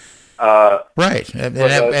 Right, and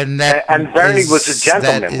Bernie was a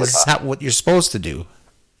gentleman with her. That's what you're supposed to do.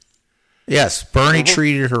 Yes, Bernie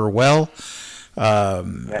treated her well.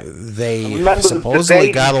 They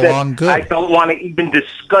supposedly got along good. I don't want to even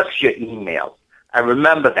discuss your emails. I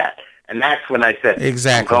remember that. And that's when I said,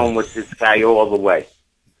 exactly. I'm going with this guy all the way.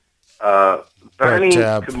 Bernie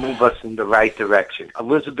could move us in the right direction.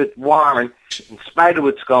 Elizabeth Warren, in spite of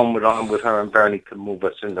what's going on with her and Bernie, could move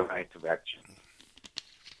us in the right direction.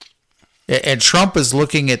 And Trump is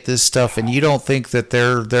looking at this stuff, and you don't think that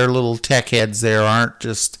their little tech heads there aren't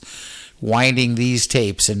just winding these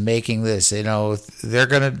tapes and making this. You know, they're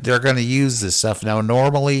gonna use this stuff. Now,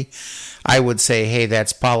 normally, I would say, hey,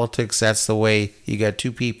 that's politics. That's the way you got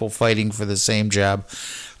two people fighting for the same job.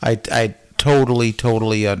 I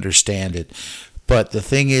totally understand it. But the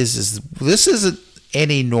thing is this isn't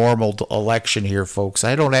any normal election here, folks.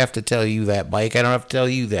 I don't have to tell you that, Mike. I don't have to tell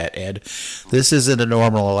you that, Ed. This isn't a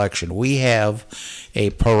normal election. We have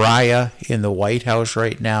a pariah in the White House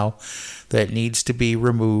right now that needs to be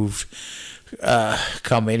removed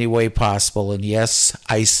come any way possible. And yes,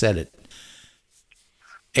 I said it.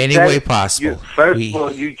 Any way possible. First of all,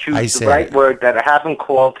 you choose the right word that I haven't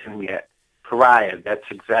called him yet. Pariah. That's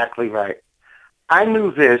exactly right. I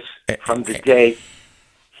knew this from the day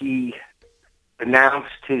he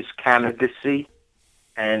announced his candidacy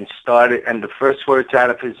and the first words out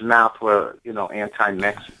of his mouth were,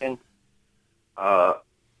 anti-Mexican,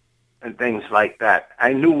 and things like that.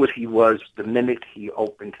 I knew what he was the minute he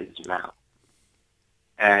opened his mouth.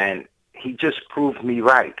 And he just proved me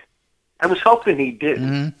right. I was hoping he did.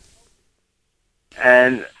 Mm-hmm.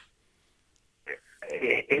 And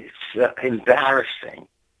it's embarrassing.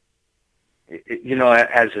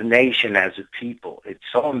 As a nation, as a people, it's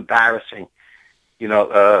so embarrassing.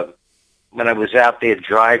 When I was out there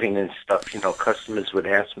driving and stuff, customers would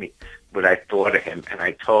ask me what I thought of him, and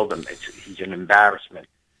I told them he's an embarrassment.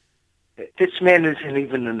 This man isn't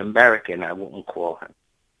even an American, I wouldn't call him.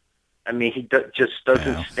 I mean, he just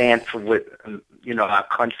doesn't stand for what, our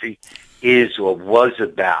country is or was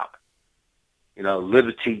about.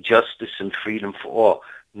 Liberty, justice, and freedom for all.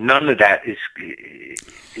 None of that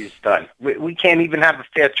is done. We can't even have a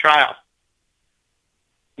fair trial.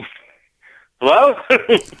 Hello?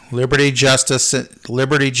 Liberty, justice,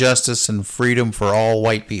 and freedom for all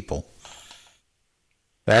white people.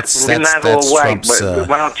 That's not all white. Trump's, but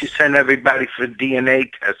why don't you send everybody for a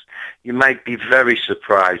DNA test? You might be very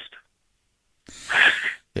surprised.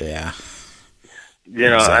 Yeah.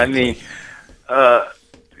 Exactly. I mean,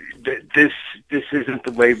 this isn't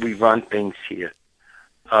the way we run things here.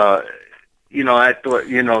 I thought,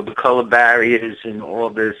 the color barriers and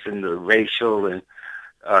all this and the racial and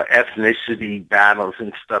ethnicity battles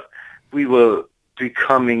and stuff, we were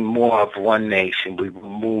becoming more of one nation. We were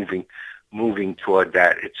moving toward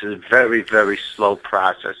that. It's a very, very slow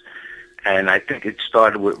process. And I think it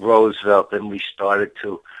started with Roosevelt, and we started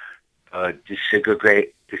to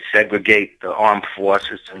desegregate the armed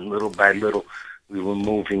forces, and little by little we were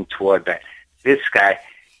moving toward that. This guy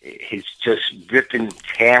is just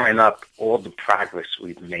tearing up all the progress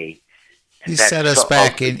we've made. And he set us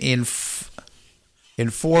back in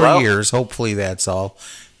 4 years. Hopefully that's all.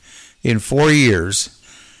 In 4 years,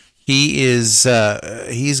 he is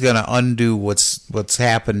he's going to undo what's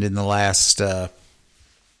happened in the last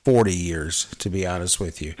 40 years, to be honest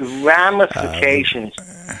with you. The ramifications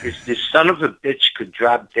is this son of a bitch could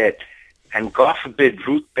drop dead, and God forbid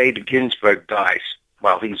Ruth Bader Ginsburg dies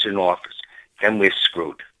while he's in office. Then we're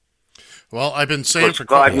screwed. Well, I've been saying for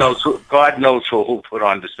God knows who put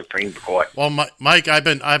on the Supreme Court. Well, Mike, I've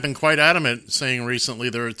been quite adamant saying recently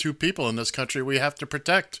there are two people in this country we have to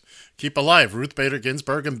protect, keep alive: Ruth Bader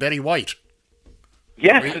Ginsburg and Betty White.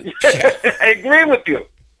 Yes, I agree with you.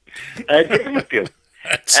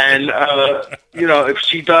 And if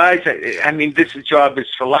she dies, I mean, this job is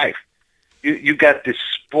for life. You got this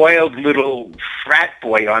spoiled little frat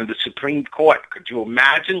boy on the Supreme Court. Could you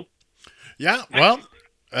imagine? Yeah, well.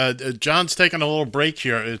 John's taking a little break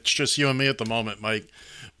here. It's just you and me at the moment, Mike.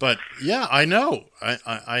 But yeah, I know.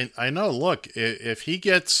 I know. Look, if he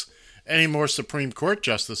gets any more Supreme Court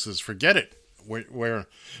justices, forget it.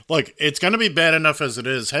 Look, it's going to be bad enough as it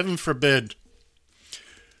is. Heaven forbid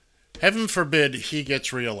he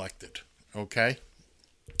gets reelected. Okay,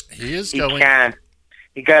 he is going. He can.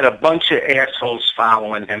 He got a bunch of assholes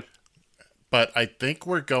following him. But I think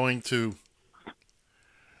we're going to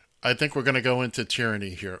go into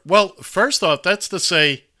tyranny here. Well, first off, that's to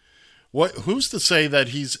say, who's to say that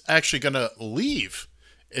he's actually going to leave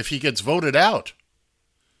if he gets voted out?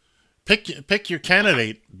 Pick your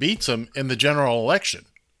candidate, beats him in the general election.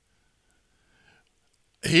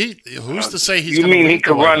 Who's to say he's? You mean he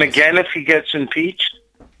could run again if he gets impeached?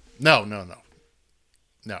 No.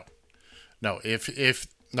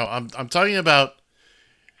 I'm talking about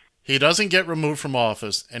he doesn't get removed from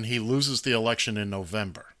office and he loses the election in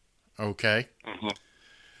November. Okay. Mm-hmm.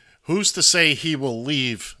 Who's to say he will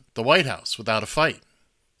leave the White House without a fight?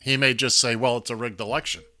 He may just say, well, it's a rigged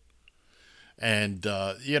election. And,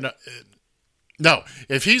 no,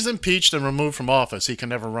 if he's impeached and removed from office, he can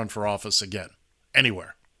never run for office again,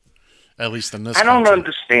 anywhere. at least in this I don't country.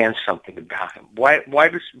 understand something about him. Why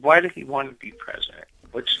did he want to be president?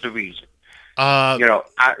 What's the reason?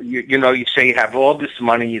 You say you have all this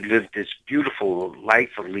money, you live this beautiful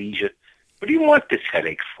life of leisure. What do you want this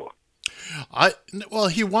headache for? Well,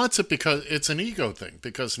 he wants it because it's an ego thing.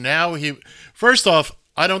 Because now first off,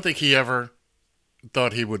 I don't think he ever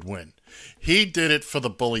thought he would win. He did it for the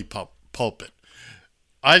bully pulpit.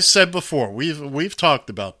 I've said before, we've talked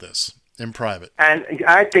about this in private. And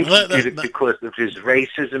I think he did it because of his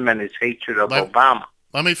racism and his hatred of Obama.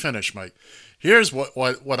 Let me finish, Mike. Here's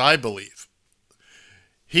what I believe.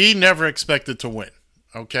 He never expected to win,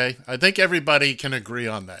 okay? I think everybody can agree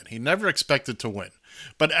on that. He never expected to win.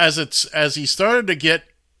 But as he started to get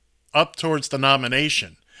up towards the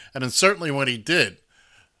nomination, and then certainly when he did,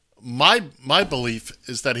 my belief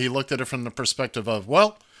is that he looked at it from the perspective of,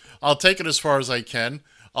 well, I'll take it as far as I can,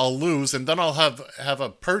 I'll lose, and then I'll have a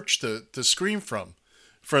perch to scream from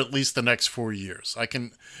for at least the next 4 years.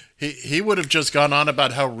 He would have just gone on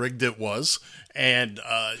about how rigged it was, and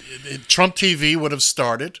Trump TV would have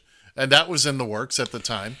started, and that was in the works at the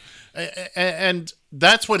time. And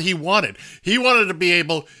that's what he wanted. He wanted to be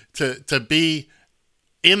able to be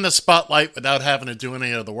in the spotlight without having to do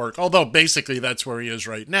any of the work, although basically that's where he is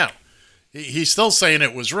right now. He's still saying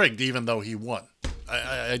it was rigged, even though he won.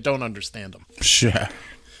 I don't understand him. Sure.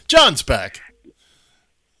 John's back.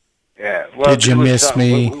 Yeah. Well, Did you miss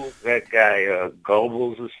me? Who was that guy,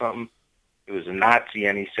 Goebbels or something? He was a Nazi,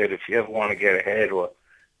 and he said if you ever want to get ahead, or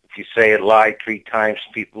if you say a lie 3 times,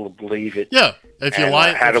 people will believe it. Yeah. If you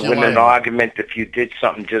lie, how to win an argument, if you did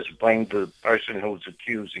something, just blame the person who's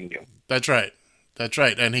accusing you. That's right. That's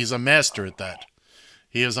right. And he's a master at that.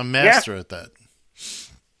 He is a master at that.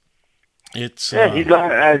 It's he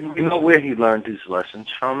learned. You know where he learned his lessons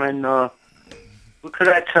from, and what could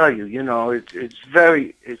I tell you? You know,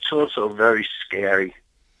 it's also very scary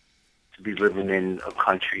to be living in a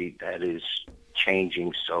country that is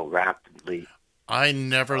changing so rapidly. I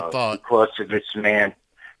never thought because of this man,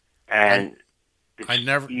 and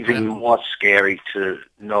it's even more scary to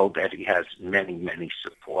know that he has many, many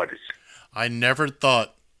supporters. I never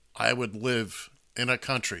thought I would live in a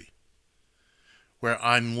country where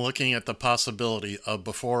I'm looking at the possibility of,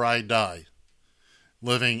 before I die,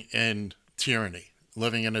 living in tyranny,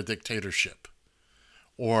 living in a dictatorship,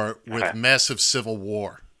 or with massive civil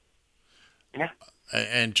war. Yeah.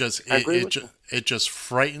 And it just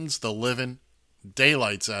frightens the living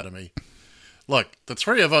daylights out of me. Look, the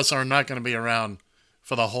 3 of us are not going to be around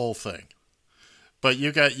for the whole thing. But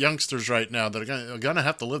you got youngsters right now that are going to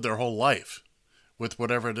have to live their whole life with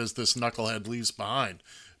whatever it is this knucklehead leaves behind.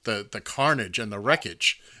 The carnage and the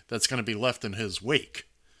wreckage that's going to be left in his wake.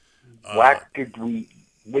 What did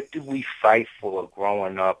we fight for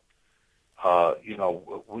growing up?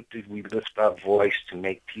 What did we lift our voice to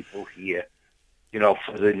make people hear?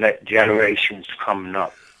 For the next generations coming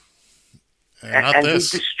up. And he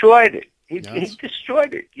destroyed it. He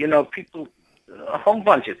destroyed it. People, a whole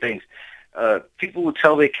bunch of things. People would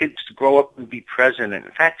tell their kids to grow up and be president.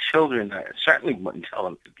 In fact, children certainly wouldn't tell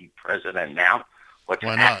them to be president now.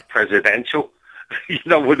 Why not? Presidential?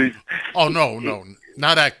 What is... Oh, no.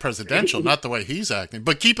 Not act presidential, not the way he's acting.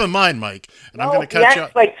 But keep in mind, Mike, and I'm going to cut you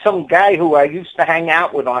off. Like some guy who I used to hang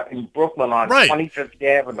out with in Brooklyn on 25th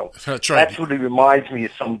Avenue. That's right. That's what he reminds me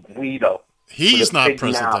of, some Guido. He's not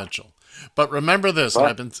presidential. But remember this,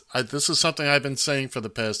 and this is something I've been saying for the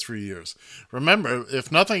past 3 years. Remember,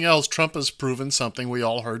 if nothing else, Trump has proven something we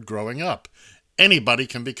all heard growing up. Anybody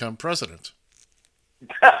can become president.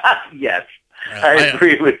 Yes. I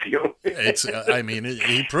agree with you.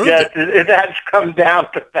 He proved it. It has come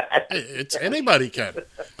down to that. It's anybody can.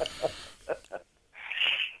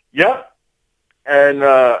 Yep. And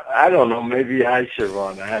I don't know, maybe I should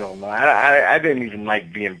run. I don't know. I didn't even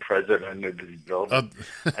like being president of this building.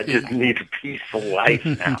 I just need a peaceful life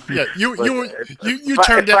now. Yeah, you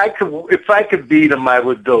turned down. If I could beat him, I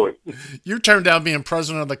would do it. You turned down being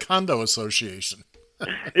president of the condo association.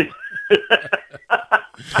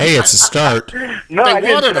 Hey, it's a start. No, I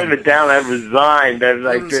didn't turn it down. I resigned. I was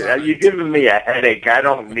like, you're giving me a headache. I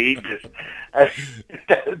don't need this.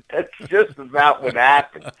 That's just about what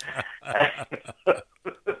happened.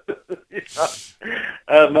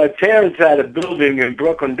 My parents had a building in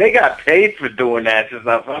Brooklyn. They got paid for doing that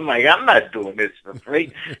stuff. I'm like, I'm not doing this for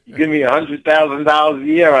free. You give me $100,000 a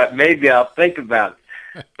year, maybe I'll think about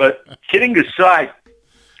it. But kidding aside,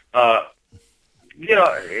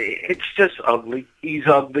 it's just ugly. He's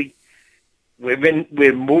ugly.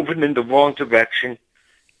 We're moving in the wrong direction.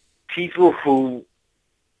 People who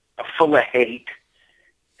are full of hate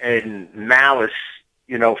and malice,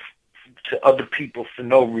 to other people for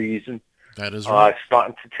no reason. That is right.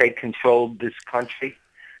 Starting to take control of this country.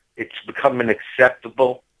 It's becoming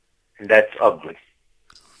acceptable, and that's ugly.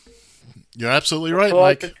 You're absolutely right, That's all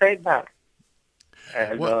Mike. I can say about it.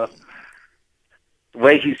 And the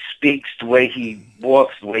way he speaks, the way he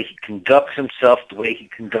walks, the way he conducts himself, the way he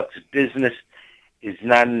conducts business is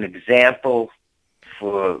not an example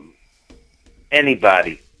for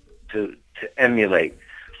anybody to emulate,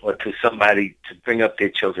 or to somebody to bring up their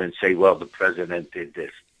children and say, well, the president did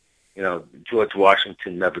this. You know, George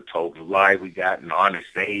Washington never told a lie. We got an Honest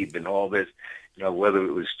Abe and all this, you know, whether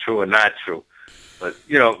it was true or not true. But,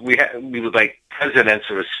 you know, we were like, presidents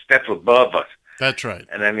are a step above us. That's right.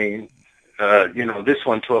 And I mean, you know, this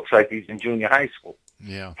one talks like he's in junior high school.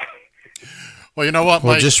 Yeah. Well, you know what,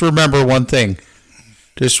 Well, Mike? just remember one thing.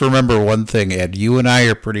 Ed. You and I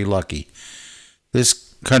are pretty lucky.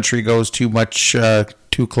 This country goes too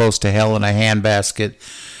too close to hell in a handbasket.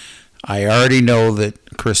 I already know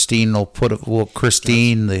that Christine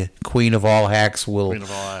Christine, the queen of all hacks, will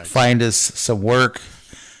find us some work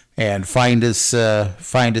and find us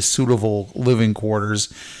suitable living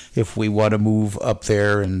quarters if we want to move up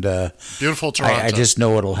there. And beautiful Toronto. I just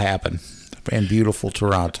know it'll happen. And beautiful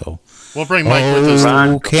Toronto. We'll bring Mike with us.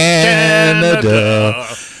 Oh, Canada,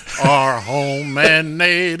 our home and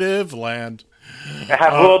native land. I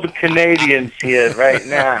have all the Canadians here right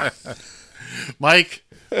now. Mike,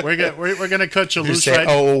 we're gonna cut you loose, right?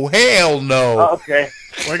 Oh, hell no! Okay.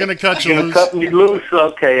 We're gonna cut you You're loose. gonna cut me loose,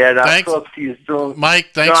 okay? And I'll Thanks. talk to you soon. Mike,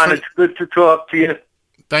 thanks John, for it's good to talk to you.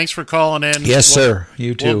 thanks for calling in. Yes, sir.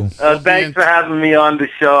 You too. Thanks for having me on the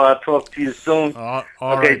show. I'll talk to you soon. All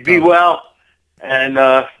Okay, right, be pal. well, and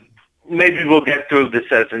maybe we'll get through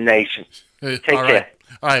this as a nation. Take All right. care.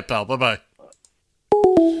 All right, pal. Bye-bye.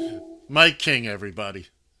 Mike King, everybody.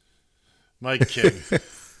 Mike King.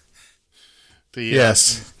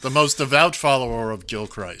 Yes. The most devout follower of Gil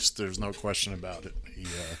Christ. There's no question about it.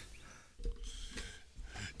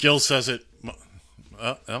 Gil says it.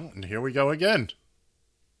 Oh, and here we go again.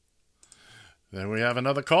 Then we have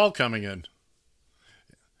another call coming in.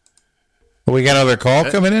 We got another call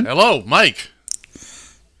coming in? Hello, Mike.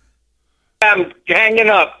 I'm hanging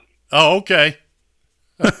up. Oh, okay.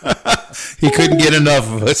 He couldn't get enough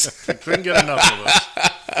of us. Couldn't get enough of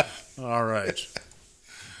us. All right.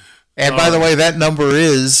 And by the way, that number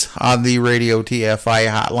is on the Radio TFI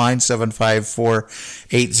hotline,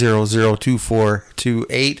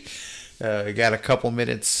 754-800-2428. Got a couple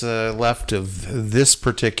minutes left of this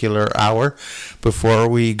particular hour before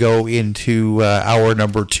we go into hour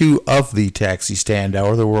number 2 of the Taxi Stand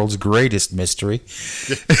Hour, the world's greatest mystery.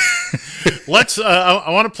 Let's.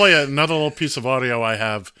 I want to play another little piece of audio I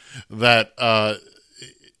have that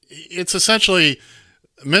it's essentially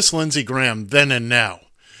Miss Lindsey Graham then and now.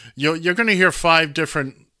 You're going to hear 5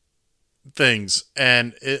 different things,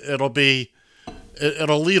 and it'll lead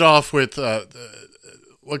off with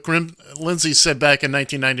what Lindsey said back in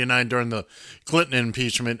 1999 during the Clinton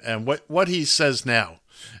impeachment, and what he says now,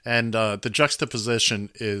 and the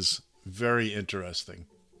juxtaposition is very interesting.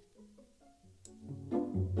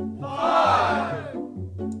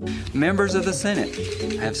 Members of the Senate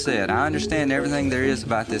have said, I understand everything there is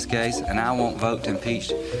about this case, and I won't vote to impeach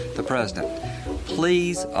the president.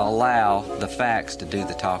 Please allow the facts to do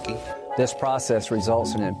the talking. This process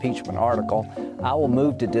results in an impeachment article. I will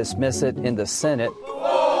move to dismiss it in the Senate.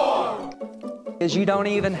 Because you don't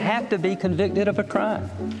even have to be convicted of a crime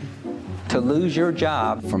to lose your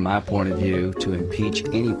job. From my point of view, to impeach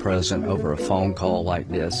any president over a phone call like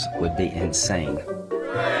this would be insane.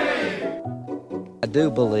 I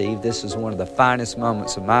do believe this is one of the finest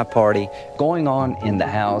moments of my party. Going on in the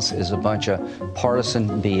House is a bunch of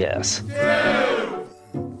partisan BS.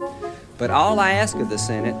 But all I ask of the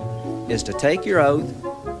Senate is to take your oath,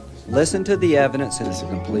 listen to the evidence, and It's a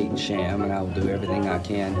complete sham, and I will do everything I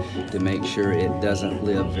can to make sure it doesn't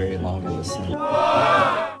live very long in the Senate.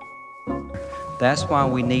 that's why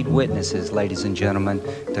we need witnesses, ladies and gentlemen,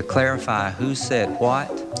 to clarify who said what.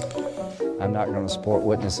 I'm not going to support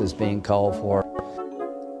witnesses being called for.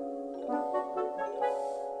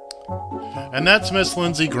 And that's Miss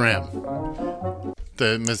Lindsey Graham,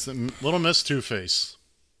 the Little Miss Two-Face.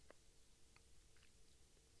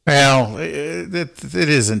 Well, it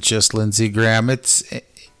isn't just Lindsey Graham. It's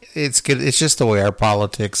just the way our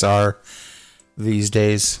politics are these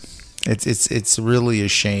days. It's really a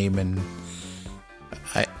shame, and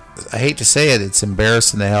I hate to say it. It's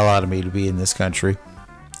embarrassing the hell out of me to be in this country.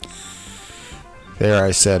 There,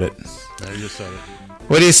 I said it. There you said it.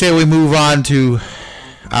 What do you say we move on to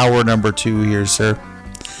hour number 2 here, sir?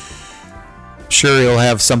 Sure, you'll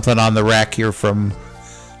have something on the rack here from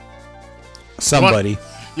somebody.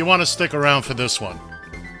 You want to stick around for this one.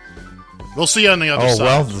 We'll see you on the other side. Oh,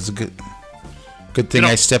 well, that's a good thing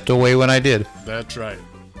I stepped away when I did. That's right.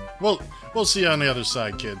 We'll see you on the other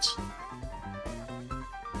side, kids.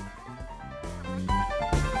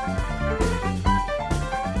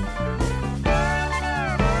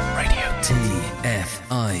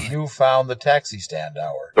 TFI. You found the Taxi Stand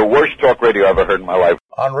Hour. The worst talk radio I've ever heard in my life.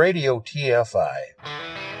 On Radio TFI.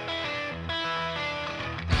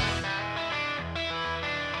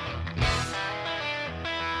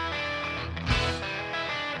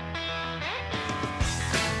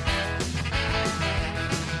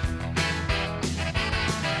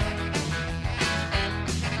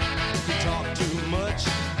 You talk too much.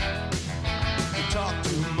 You talk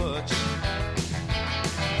too much.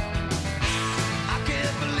 I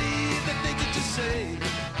can't believe the things that you say.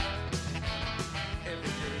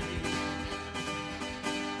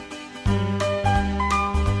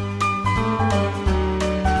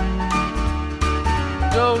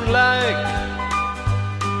 Don't like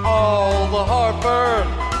all the heartburn.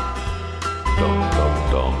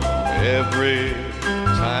 Every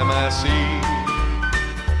time I see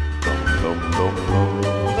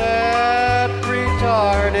that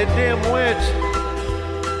retarded dimwit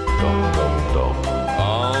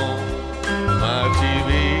on my TV.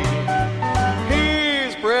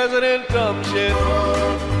 He's President Dumbshit.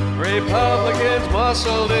 Republicans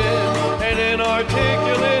muscled in, an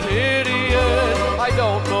inarticulate idiot. I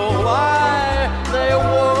don't know why they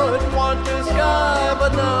would want this guy,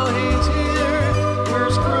 but now he's here.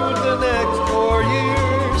 We're screwed the next 4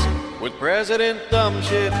 years with President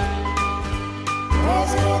Dumbshit.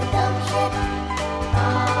 President Dumbshit.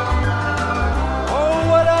 Oh,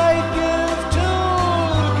 what I'd give to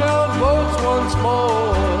count votes once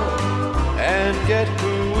more and get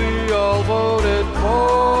who we all voted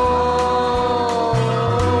for.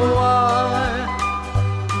 Why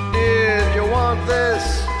did you want this?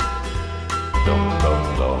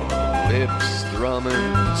 Lips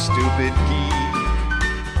thrumming, stupid geek.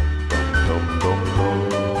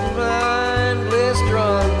 Mindless,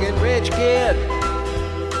 drunk, and rich kid.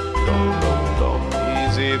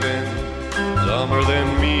 He's even dumber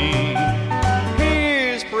than me.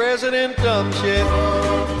 He's President Dumbshit.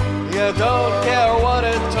 You don't care what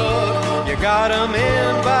it took. You got him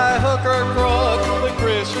in by hook or crook. The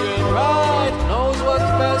Christian right knows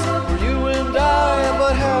what's best for you and I,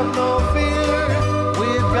 but have no fear.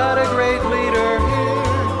 We've got a great leader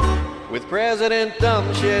here with President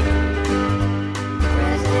Dumbshit.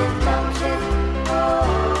 President Dumbshit.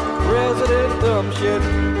 Oh. President Dumbshit.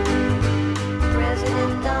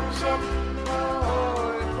 President Dumbshit.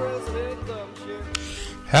 Oh, President Dumbshit.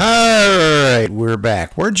 All right, we're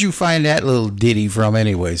back. Where'd you find that little ditty from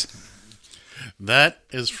anyways? That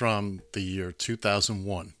is from the year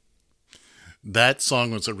 2001. That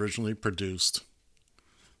song was originally produced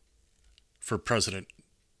for President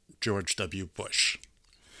George W. Bush.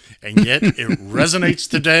 And yet it resonates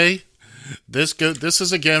today. This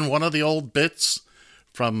is, again, one of the old bits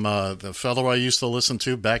from the fellow I used to listen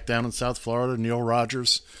to back down in South Florida, Neil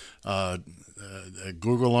Rogers.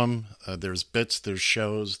 Google him. There's bits, there's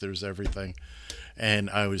shows, there's everything. And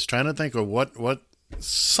I was trying to think of what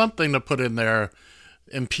something to put in there,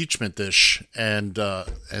 impeachment dish, and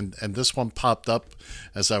this one popped up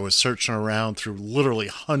as I was searching around through literally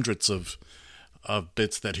hundreds of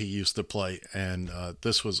bits that he used to play, and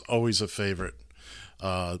this was always a favorite.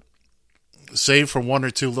 Save for one or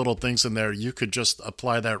two little things in there, you could just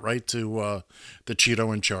apply that right to the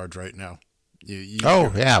Cheeto in charge right now.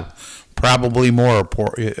 Yeah, probably more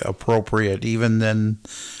appropriate even than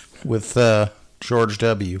with George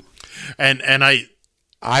W. And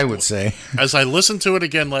I would say, as I listened to it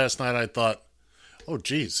again last night, I thought, oh,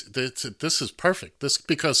 geez, this is perfect.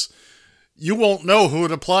 Because you won't know who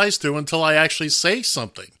it applies to until I actually say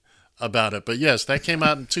something about it. But yes, that came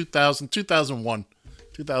out in 2001.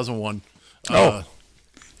 Oh,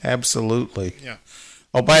 absolutely. Yeah.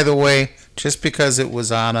 Oh, by the way, just because it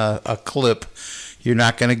was on a clip, you're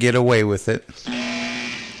not going to get away with it.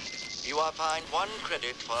 You are fined 1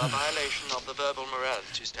 credit for a violation of the verbal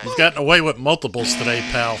morality standard. You've gotten away with multiples today,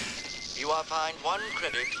 pal. You are fined 1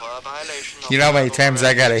 credit for a violation of You know how many times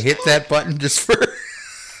I got to hit that button just for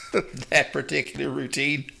that particular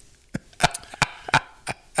routine?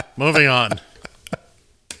 Moving on.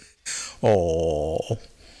 Oh.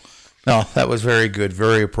 No, that was very good,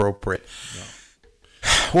 very appropriate. Yeah.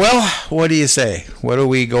 Well, what do you say? What do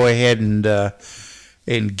we go ahead and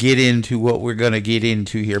get into what we're going to get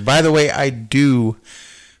into here? By the way, I do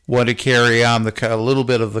want to carry on a little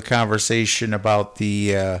bit of the conversation about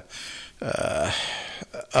the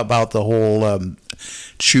whole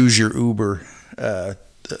choose your Uber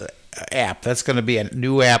app. That's going to be a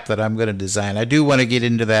new app that I'm going to design. I do want to get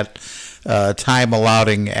into that time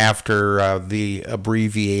allowing after the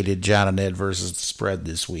abbreviated John and Ed versus the spread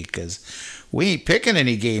this week, because we ain't picking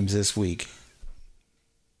any games this week.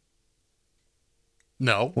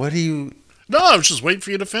 No. What do you... No, I was just waiting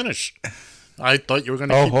for you to finish. I thought you were going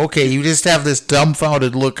to keep... okay. You just have this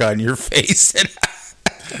dumbfounded look on your face.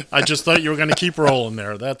 I just thought you were going to keep rolling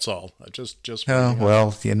there. That's all.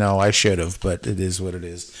 Well, I should have, but it is what it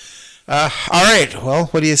is. All right. Well,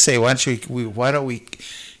 what do you say? Why don't we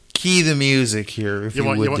key the music here, if you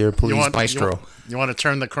would, dear, please, Maestro. You want to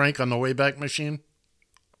turn the crank on the Wayback Machine?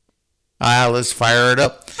 Let's fire it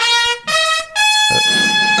up.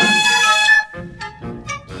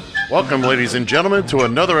 Welcome, ladies and gentlemen, to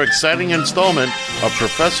another exciting installment of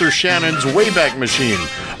Professor Shannon's Wayback Machine,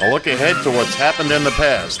 a look ahead to what's happened in the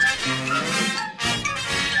past.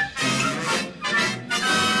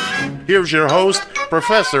 Here's your host,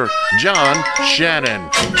 Professor John Shannon.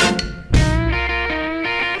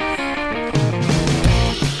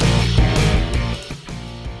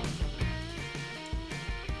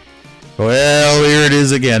 Well, here it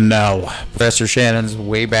is again now. Professor Shannon's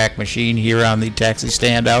Wayback Machine here on the Taxi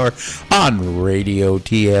Stand Hour on Radio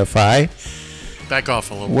TFI. Back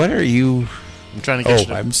off a little. What are you... I'm trying to get you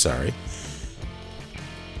to... I'm sorry.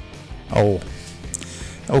 Oh.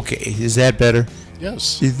 Okay, is that better?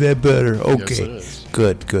 Yes. Is that better? Okay. Yes, it is.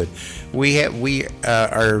 Good. We did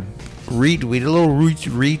a little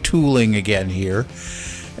retooling again here,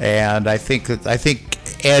 and I think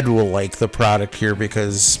Ed will like the product here,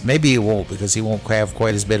 because maybe he won't, because he won't have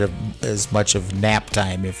quite as much of nap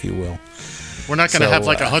time, if you will. We're not going to have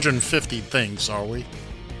like 150 things, are we?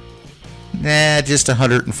 Nah, just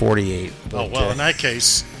 148. But, in that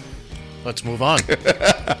case, let's move on.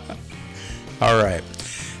 All right.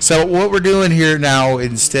 So what we're doing here now,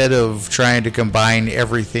 instead of trying to combine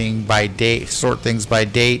everything by date, sort things by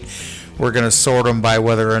date, we're going to sort them by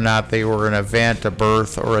whether or not they were an event, a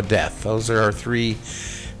birth, or a death. Those are our three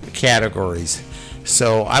categories.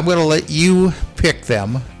 So I'm going to let you pick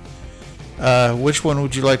them. Which one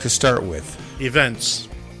would you like to start with? Events.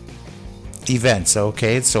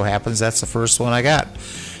 Okay, it so happens that's the first one I got.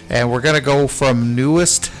 And we're going to go from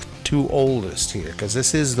newest to oldest here, because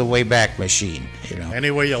this is the Wayback Machine.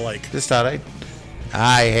 Any way you like. Just thought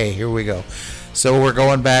hey, here we go. So we're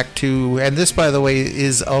going back to, and this, by the way,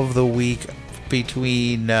 is of the week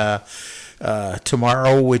between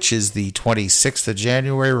tomorrow, which is the 26th of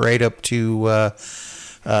January, right up to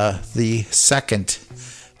the 2nd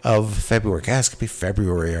of February. Guys, it could be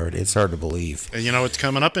February already. It's hard to believe. And it's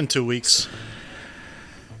coming up in 2 weeks.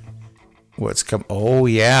 Oh,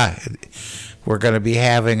 yeah. We're going to be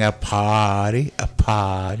having a party.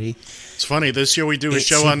 It's funny, this year we do a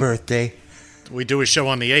show on... birthday. We do a show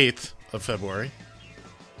on the 8th of February.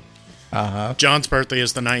 Uh-huh. John's birthday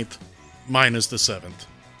is the 9th. Mine is the 7th.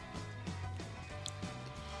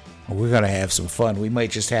 We're going to have some fun. We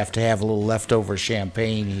might just have to have a little leftover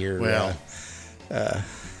champagne here. Well,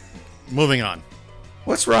 moving on.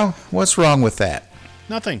 What's wrong with that?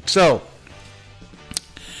 Nothing. So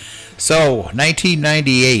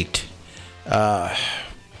 1998.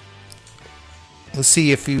 Let's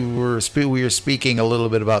see if we were speaking a little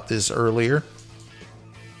bit about this earlier.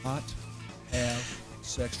 Not have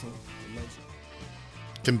sexual relations.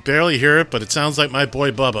 Can barely hear it, but it sounds like my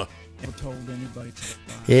boy Bubba. Never told anybody.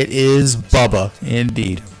 It is Bubba,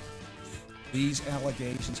 indeed. These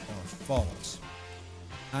allegations are false.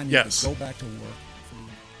 I need to go back to work.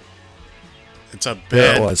 It's a bad,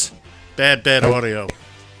 there it was. bad audio.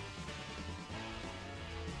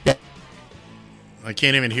 Yeah. I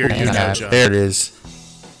can't even hear you now, John. There it is.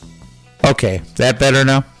 Okay, that better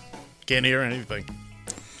now? Can't hear anything.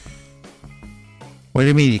 What do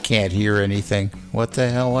you mean you can't hear anything? What the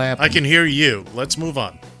hell happened? I can hear you. Let's move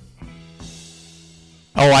on.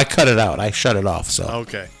 Oh, I cut it out. I shut it off. So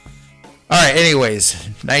okay. All right. Anyways,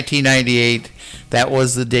 1998. That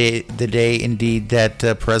was the day indeed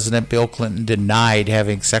that President Bill Clinton denied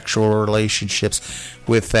having sexual relationships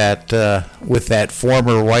with that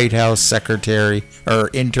former White House secretary or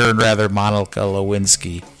intern rather, Monica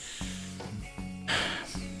Lewinsky.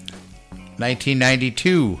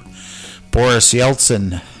 1992. Boris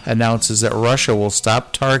Yeltsin announces that Russia will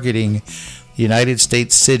stop targeting United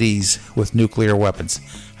States cities with nuclear weapons.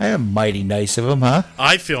 I am mighty nice of him, huh?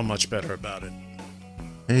 I feel much better about it.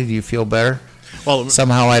 Hey, do you feel better? Well,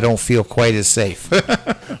 somehow I don't feel quite as safe.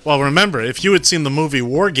 Well, remember, if you had seen the movie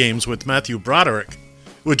War Games with Matthew Broderick,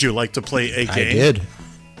 would you like to play a game? I did.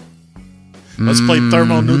 Let's play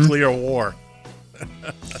thermonuclear war.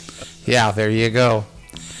 Yeah, there you go.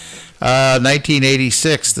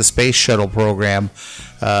 1986, the Space Shuttle program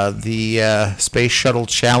The Space Shuttle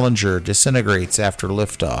Challenger disintegrates after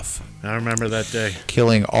liftoff. I remember that day.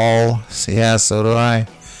 Killing all. Yeah, so do I.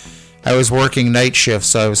 I was working night shift,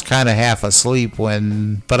 so I was kind of half asleep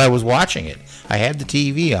but I was watching it. I had the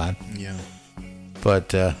TV on. Yeah. But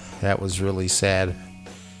that was really sad.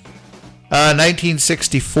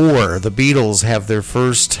 1964, the Beatles have their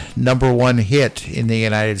first #1 hit in the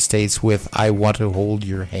United States with I Want to Hold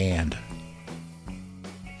Your Hand.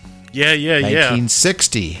 Yeah.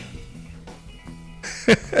 1960.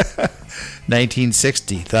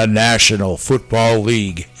 1960, the National Football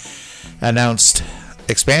League announced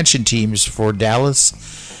expansion teams for Dallas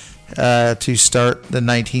to start the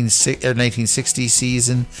 1960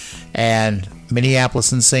 season, and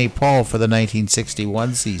Minneapolis and St. Paul for the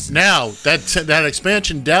 1961 season. Now, that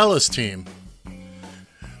expansion Dallas team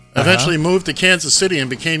eventually moved to Kansas City and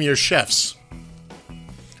became your chefs.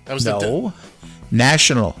 That was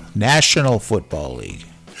National Football League.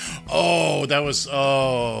 That was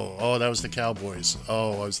the Cowboys. I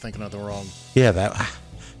was thinking of the wrong. Yeah,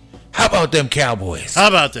 how about them Cowboys?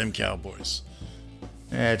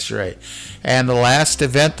 That's right. And the last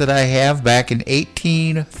event that I have back in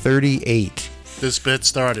 1838. This bit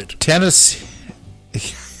started. Tennessee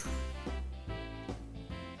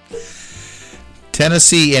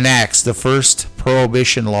enacts the first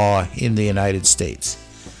prohibition law in the United States.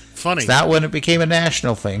 Funny. It's not when it became a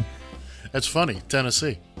national thing. That's funny.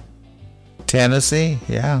 Tennessee,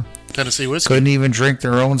 yeah. Tennessee whiskey. Couldn't even drink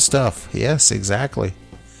their own stuff. Yes, exactly.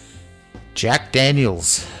 Jack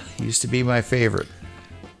Daniels used to be my favorite.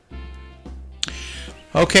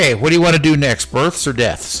 Okay, what do you want to do next? Births or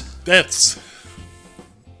deaths? Deaths.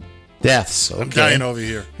 Okay. I'm dying over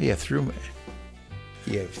here. You threw me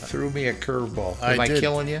a curveball. Am I did.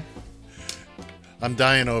 killing you? I'm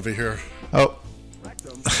dying over here. Oh.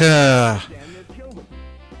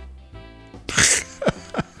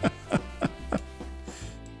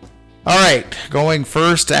 All right, going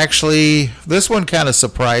first. Actually, this one kind of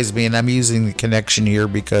surprised me, and I'm using the connection here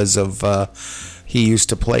because of he used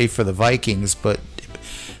to play for the Vikings, but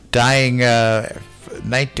dying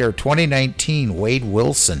 2019, Wade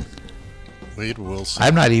Wilson. Wade Wilson.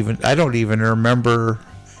 I don't even remember.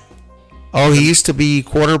 Oh, he used to be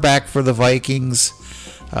quarterback for the Vikings.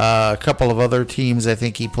 A couple of other teams I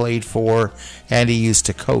think he played for, and he used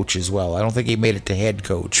to coach as well. I don't think he made it to head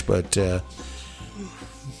coach, but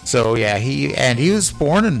so yeah, he was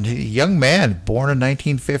born in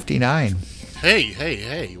 1959.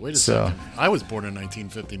 Hey, wait a second. I was born in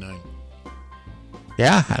 1959.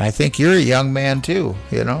 Yeah, and I think you're a young man too,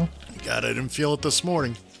 God, I didn't feel it this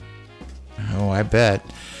morning. Oh, I bet.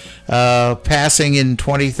 Passing in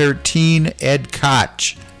 2013, Ed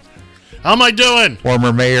Koch. How am I doing?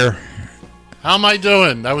 Former mayor. How am I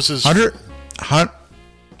doing? That was his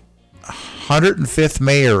 105th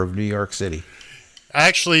mayor of New York City.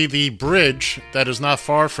 Actually, the bridge that is not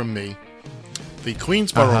far from me, the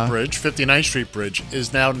Queensboro Bridge, 59th Street Bridge,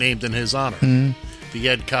 is now named in his honor. Mm-hmm. The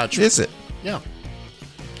Ed Koch. Is it? Yeah.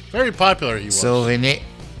 Very popular he was. So they named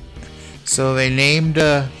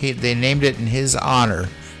it in his honor,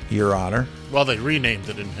 Your Honor. Well, they renamed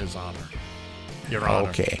it in his honor, Your Honor.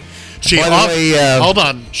 Okay. Hold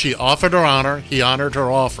on. She offered her honor. He honored her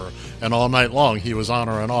offer, and all night long he was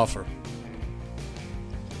honor and offer.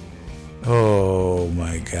 Oh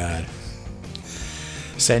my God!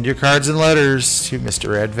 Send your cards and letters to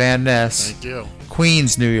Mr. Ed Van Ness. Thank you.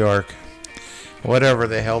 Queens, New York. Whatever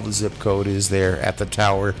the hell the zip code is there at the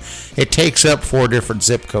tower. It takes up 4 different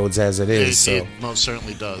zip codes as it is. It most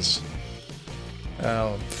certainly does.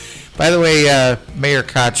 By the way, Mayor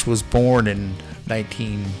Koch was born in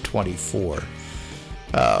 1924.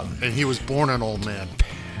 And he was born an old man.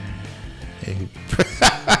 He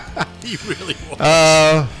really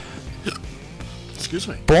was. Excuse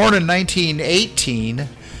me. Born in 1918,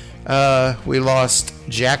 we lost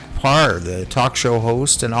Jack Paar, the talk show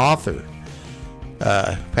host and author.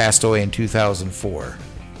 Passed away in 2004.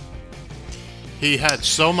 He had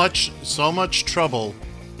so much trouble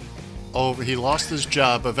over. He lost his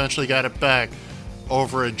job. Eventually, got it back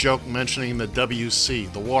over a joke mentioning the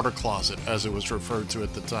WC, the water closet, as it was referred to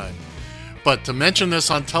at the time. But to mention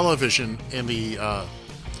this on television in the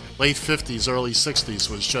late 50s, early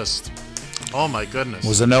 60s was just, oh my goodness,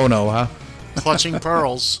 was a no-no, huh? Clutching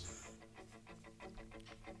pearls.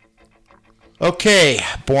 Okay,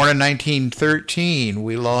 born in 1913,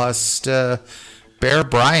 we lost Bear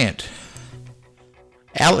Bryant,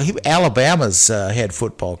 Alabama's head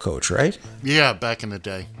football coach, right? Yeah, back in the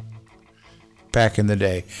day. Born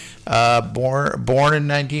in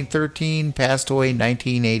 1913, passed away in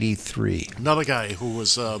 1983. Another guy who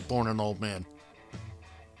was born an old man.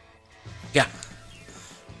 Yeah.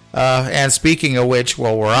 And speaking of which,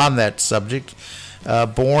 while we're on that subject,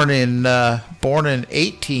 born in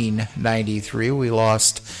 1893, we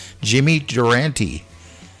lost Jimmy Durante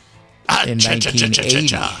in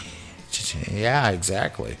 1980. Yeah,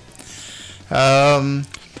 exactly. Born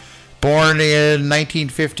in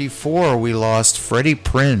 1954, we lost Freddie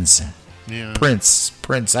Prinze. Yeah. Prince.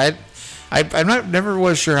 I'm never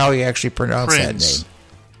was sure how he actually pronounced that name.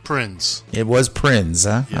 Prinze. It was Prinze,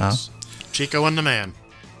 huh? Yes. Chico and the Man.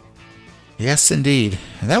 Yes, indeed.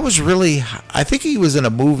 That was really. I think he was in a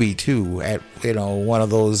movie too. At one of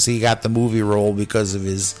those, he got the movie role because of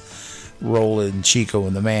his role in Chico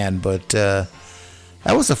and the Man. But that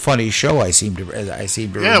was a funny show. I seem to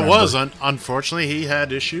remember. Yeah, it was. Unfortunately, he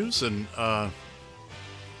had issues, and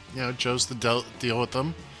chose to deal with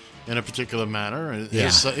them in a particular manner. And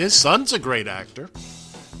his son's a great actor.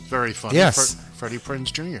 Very funny. Yes, Freddie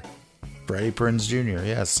Prinze Jr. Freddie Prinze Jr.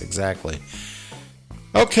 Yes, exactly.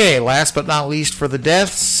 Okay, last but not least for the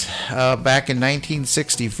deaths, back in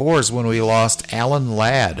 1964 is when we lost Alan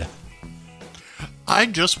Ladd. I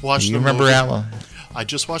just watched the movie. You remember Alan? I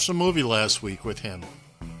just watched a movie last week with him.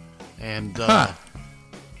 And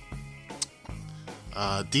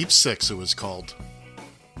Deep Six, it was called.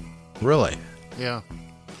 Really? Yeah.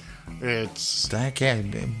 That guy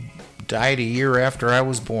died a year after I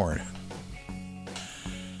was born.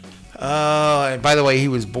 And by the way, he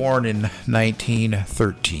was born in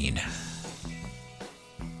 1913.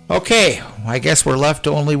 Okay, I guess we're left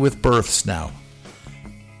only with births now.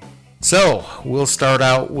 So, we'll start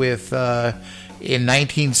out with, in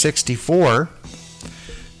 1964,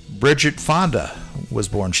 Bridget Fonda was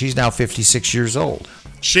born. She's now 56 years old.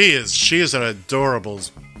 She is an adorable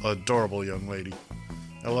young lady.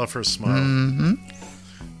 I love her smile. Mm-hmm.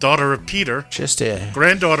 Daughter of Peter.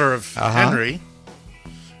 Granddaughter of Henry.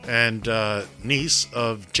 And niece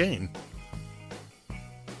of Jane.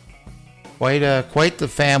 Quite the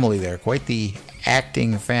family there. Quite the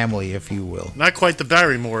acting family, if you will. Not quite the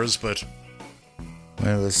Barrymores, but...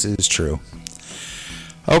 Well, this is true.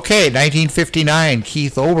 Okay, 1959,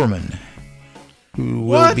 Keith Olbermann, who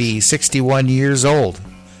will be 61 years old.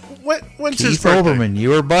 When's Keith his birthday? Olbermann,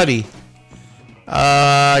 your buddy.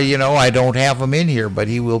 I don't have him in here, but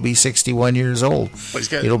he will be 61 years old.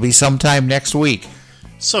 It'll be sometime next week.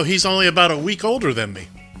 So he's only about a week older than me.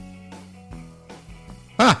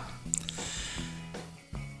 Huh.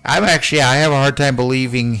 I have a hard time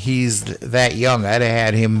believing he's that young. I'd have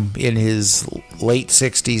had him in his late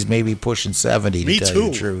 60s, maybe pushing 70, to tell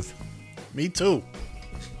you the truth. Me too.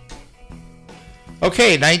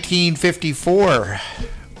 Okay, 1954.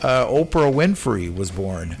 Oprah Winfrey was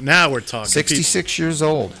born. Now we're talking. 66 years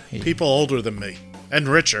old. People older than me. And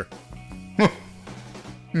richer.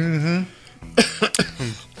 Mm-hmm.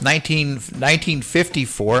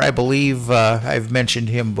 1954, I believe I've mentioned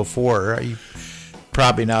him before. You're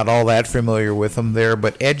probably not all that familiar with him there,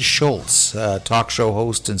 but Ed Schultz, talk show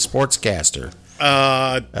host and sportscaster.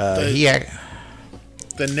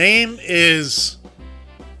 The name is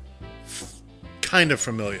kind of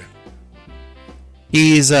familiar.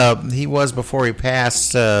 He was, before he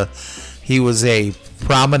passed, he was a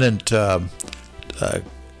prominent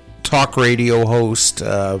talk radio host,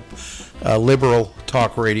 a liberal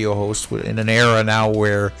talk radio host in an era now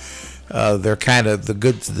where they're kind of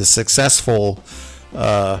the successful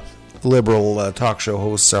liberal talk show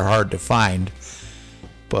hosts are hard to find.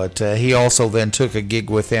 But he also then took a gig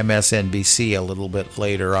with MSNBC a little bit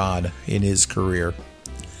later on in his career.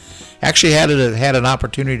 Actually had an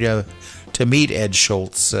opportunity to meet Ed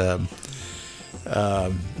Schultz not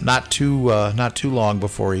too long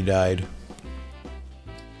before he died.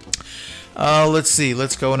 Let's see.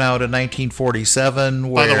 Let's go now to 1947,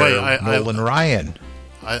 where By the way, Nolan Ryan.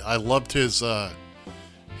 I loved his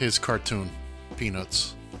cartoon,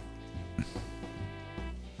 Peanuts.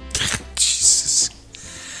 Jesus.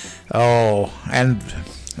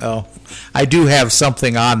 I do have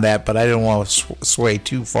something on that, but I didn't want to sway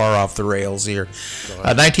too far off the rails here.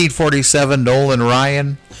 1947, Nolan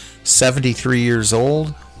Ryan, 73 years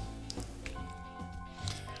old.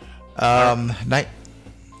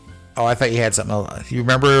 I thought you had something else. You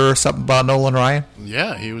remember something about Nolan Ryan?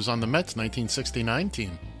 Yeah, he was on the Mets 1969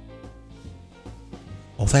 team.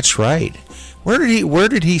 Oh, that's right. Where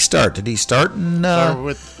did he start? Did he start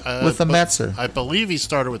with the Mets? Or? I believe he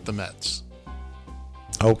started with the Mets.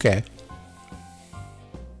 Okay.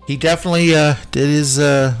 He definitely did his.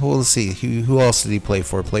 Let's see. Who else did he play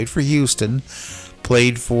for? Played for Houston.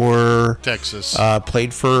 Played for Texas.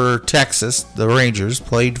 Played for Texas, the Rangers.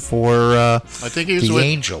 Played for I think he was the with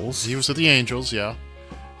Angels. He was with the Angels, yeah.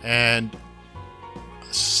 And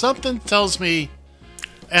something tells me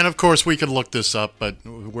And of course, we could look this up, but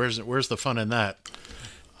where's the fun in that?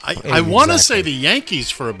 I want to say the Yankees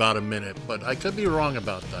for about a minute, but I could be wrong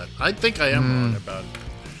about that. I think I am wrong about it.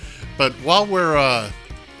 But while we're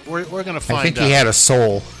going to find out. I think he had a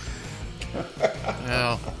soul.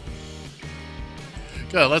 Well,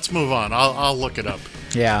 good. Let's move on. I'll look it up.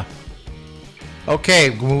 Yeah. Okay,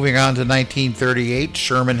 moving on to 1938.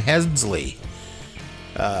 Sherman Hemsley.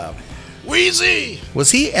 Wheezy.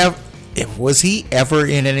 Was he ever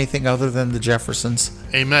in anything other than the Jeffersons?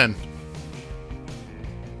 Amen.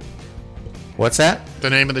 What's that? The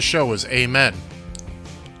name of the show was Amen.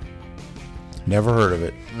 Never heard of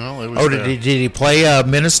it. Well, it was did he play a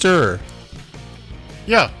minister? Or?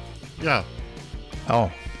 Yeah.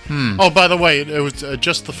 Oh. Oh, by the way, it was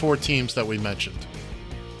just the 4 teams that we mentioned.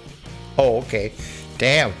 Oh, okay.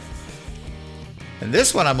 Damn. And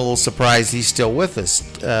this one, I'm a little surprised he's still with us.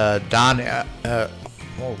 Don.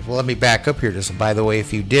 Well, let me back up here. Just by the way,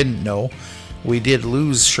 if you didn't know, we did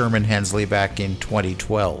lose Sherman Hemsley back in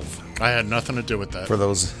 2012. I had nothing to do with that. For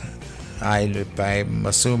those, I'm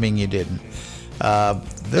assuming you didn't.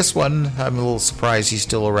 This one, I'm a little surprised he's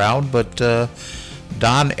still around, but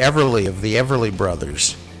Don Everly of the Everly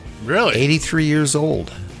Brothers. Really? 83 years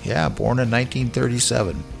old. Yeah, born in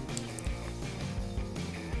 1937.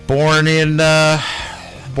 Born in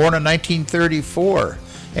 1934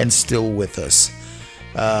 and still with us.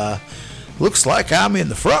 Looks like I'm in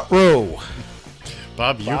the front row.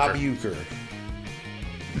 Bob Uecker.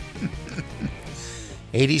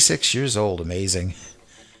 86 years old. Amazing.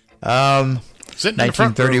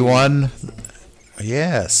 1931.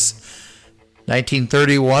 Yes.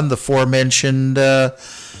 1931, the aforementioned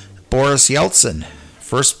Boris Yeltsin,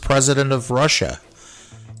 first president of Russia.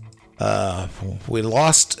 We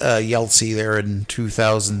lost Yeltsin there in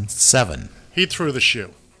 2007. He threw the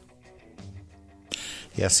shoe.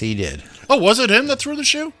 Yes, he did. Oh, was it him that threw the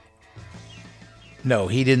shoe? No,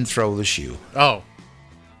 he didn't throw the shoe. Oh.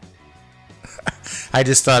 I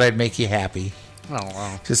just thought I'd make you happy. Oh,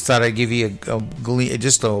 wow. Just thought I'd give you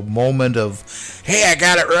just a moment of, hey, I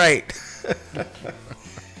got it right.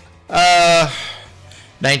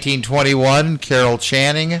 1921, Carol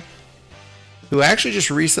Channing, who actually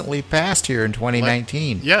just recently passed here in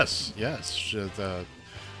 2019. Yes. She's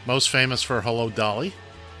most famous for Hello, Dolly.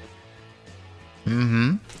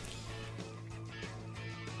 Mm-hmm.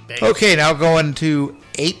 Okay, now going to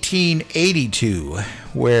 1882,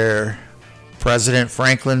 where President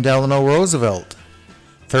Franklin Delano Roosevelt,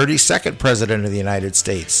 32nd President of the United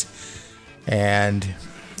States, and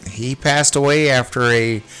he passed away after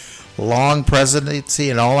a long presidency,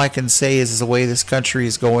 and all I can say is the way this country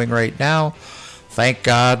is going right now. Thank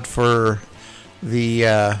God for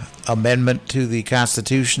the amendment to the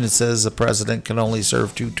Constitution that says the president can only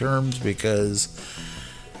serve 2 terms, because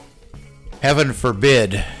heaven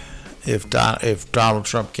forbid if Donald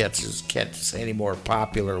Trump gets any more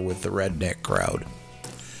popular with the redneck crowd.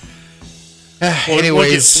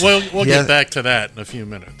 Anyways, we'll get back to that in a few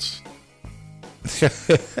minutes.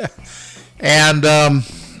 And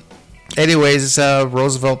anyways,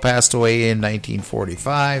 Roosevelt passed away in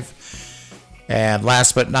 1945. And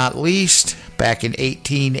last but not least, back in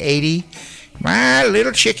 1880, my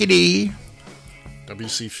little chickadee,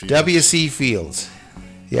 W.C. Fields. W.C. Fields.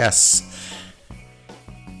 Yes.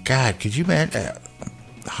 God, could you imagine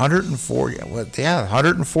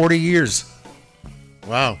 140 years.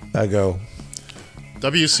 Wow. Ago.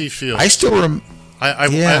 W.C. Fields. I still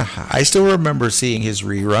I still remember seeing his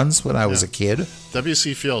reruns when I was a kid.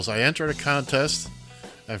 W.C. Fields. I entered a contest,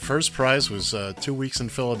 and first prize was 2 weeks in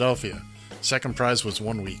Philadelphia. Second prize was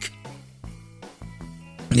 1 week.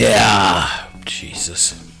 Yeah,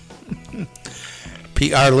 Jesus.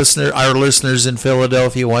 Our listeners in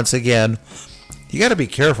Philadelphia, once again, you got to be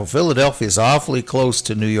careful. Philadelphia is awfully close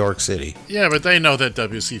to New York City. Yeah, but they know that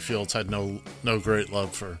W.C. Fields had no great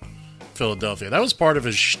love for Philadelphia. That was part of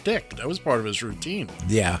his shtick. That was part of his routine.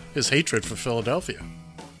 Yeah. His hatred for Philadelphia.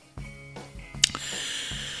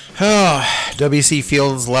 W.C.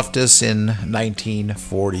 Fields left us in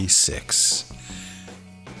 1946.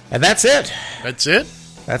 And that's it. That's it?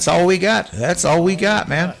 That's all we got. That's all we got,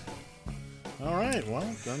 man. All right. Well,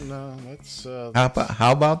 then let's...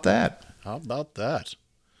 How about that? How about that?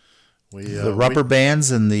 The rubber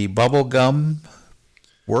bands and the bubble gum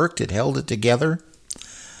worked. It held it together.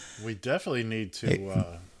 We definitely need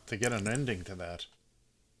to get an ending to that.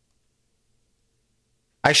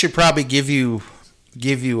 I should probably give you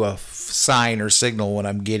a sign or signal when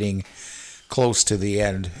I'm getting close to the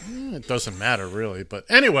end. It doesn't matter really, but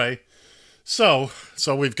anyway, so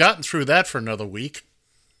we've gotten through that for another week,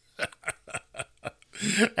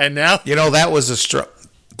 and now that was a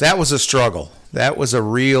struggle. That was a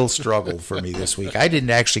real struggle for me this week. I didn't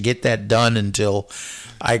actually get that done until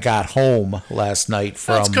I got home last night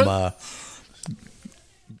from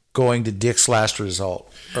going to Dick's Last Resort,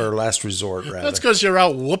 rather. That's because you're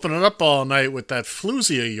out whooping it up all night with that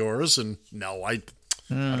floozy of yours. And no, I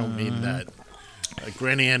don't mean that.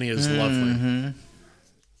 Granny Annie is lovely.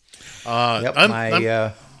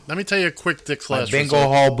 Let me tell you a quick Dick's Last Resort. Bingo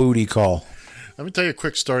Hall booty call. Let me tell you a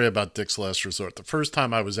quick story about Dick's Last Resort. The first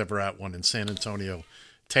time I was ever at one in San Antonio,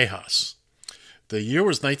 Tejas. The year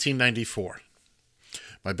was 1994.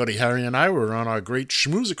 My buddy Harry and I were on our great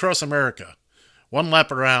Schmooze Across America, one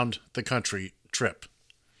lap around the country trip.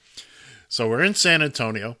 So we're in San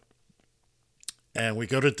Antonio, and we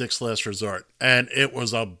go to Dick's Last Resort, and it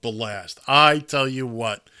was a blast. I tell you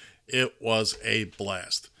what, it was a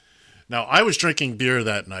blast. Now, I was drinking beer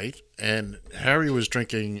that night, and Harry was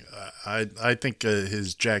drinking, I think,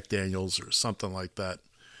 his Jack Daniels or something like that.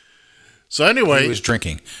 So anyway... He was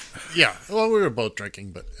drinking. Yeah, well, we were both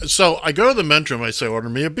drinking. So I go to the men's room, I say, order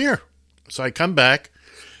me a beer. So I come back,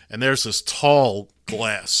 and there's this tall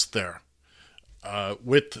glass there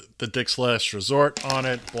with the Dick's Last Resort on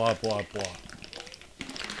it, blah, blah, blah.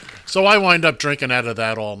 So I wind up drinking out of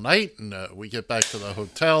that all night, and we get back to the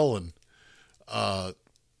hotel,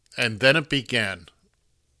 and then it began.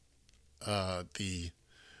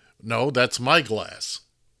 No, that's my glass.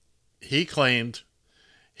 He claimed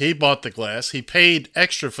he bought the glass. He paid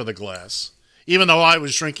extra for the glass, even though I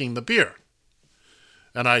was drinking the beer.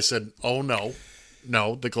 And I said, oh, no,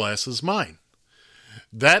 the glass is mine.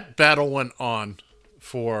 That battle went on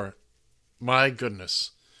for, my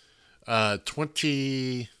goodness,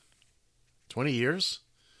 20 years?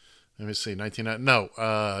 Let me see,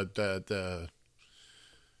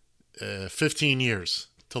 15 years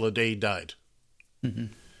till the day he died. Mm-hmm.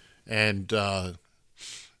 And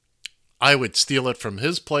I would steal it from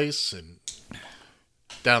his place, and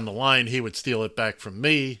down the line he would steal it back from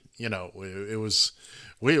me. You know, it was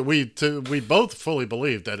we both fully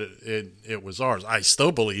believed that it was ours. I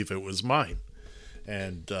still believe it was mine.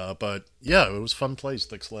 And but yeah, it was a fun place,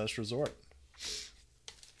 Dick's Last Resort.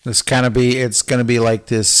 It's going to be like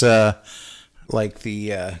this, like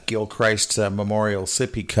the Gilchrist Memorial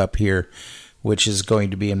Sippy Cup here, which is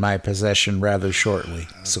going to be in my possession rather shortly.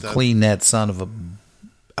 So clean that son of a...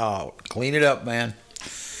 Oh, clean it up, man.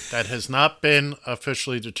 That has not been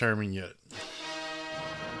officially determined yet.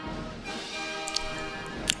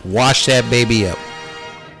 Wash that baby up.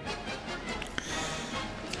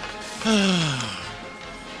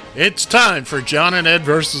 It's time for John and Ed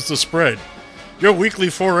versus the Spread, your weekly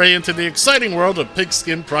foray into the exciting world of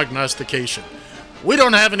pigskin prognostication. We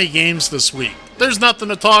don't have any games this week. There's nothing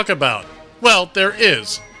to talk about. Well, there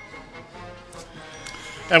is.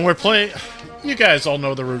 And we're playing... You guys all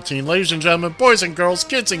know the routine. Ladies and gentlemen, boys and girls,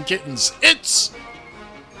 kids and kittens, it's...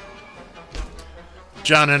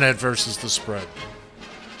 John and Ed versus the Spread.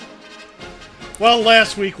 Well,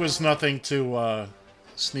 last week was nothing to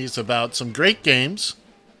sneeze about. Some great games.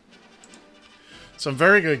 Some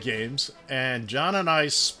very good games. And John and I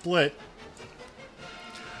split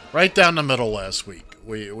right down the middle last week.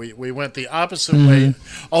 We went the opposite way.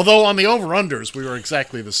 Although on the over-unders, we were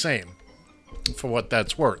exactly the same, for what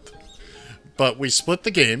that's worth. But we split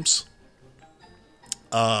the games.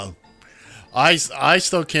 I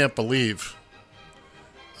still can't believe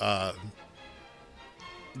the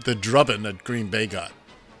drubbing that Green Bay got.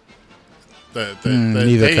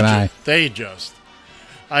 Neither can I. They just...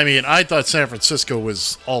 I mean, I thought San Francisco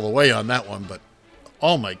was all the way on that one, but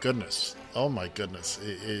oh my goodness.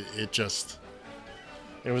 It just...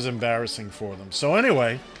 It was embarrassing for them. So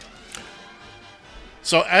anyway,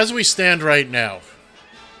 so as we stand right now,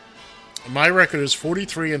 my record is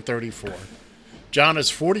 43-34. John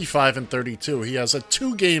is 45-32. He has a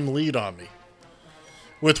 2-game lead on me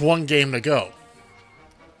with 1 game to go.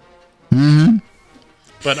 Mm-hmm.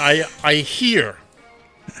 But I hear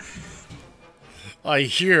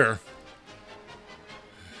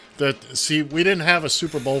that, see, we didn't have a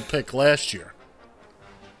Super Bowl pick last year.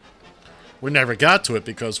 We never got to it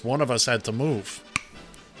because one of us had to move.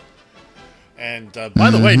 And by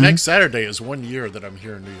the way, next Saturday is 1 year that I'm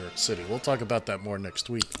here in New York City. We'll talk about that more next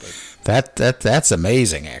week. But that's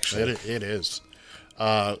amazing, actually. It is.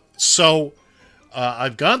 So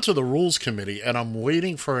I've gone to the Rules Committee, and I'm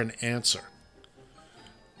waiting for an answer.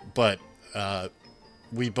 But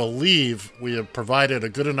we believe we have provided a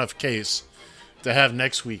good enough case to have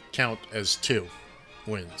next week count as 2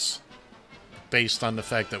 wins, based on the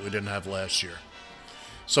fact that we didn't have last year.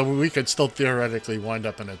 So we could still theoretically wind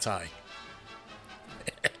up in a tie.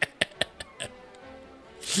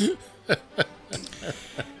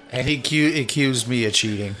 And he accused me of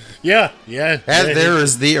cheating. Yeah. There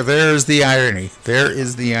is the irony. There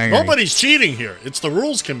is the irony. Nobody's cheating here. It's the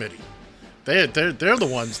rules committee. They're the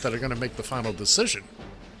ones that are going to make the final decision.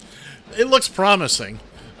 It looks promising.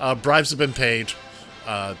 Bribes have been paid.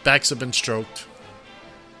 Backs have been stroked.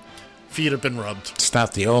 Feet have been rubbed. It's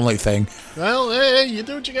not the only thing. Well, hey, you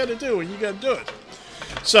do what you got to do, and you got to do it.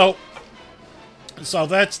 So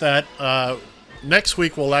that's that. Next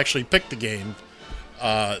week we'll actually pick the game.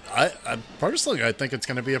 I personally, I think it's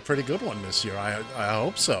going to be a pretty good one this year. I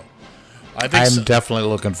hope so. I'm definitely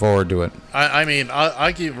looking forward to it. I mean,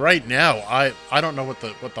 I give right now. I don't know what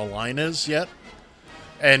the line is yet,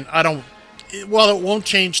 and I don't. Well, it won't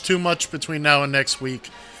change too much between now and next week.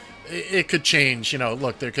 It could change.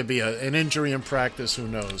 Look, there could be an injury in practice. Who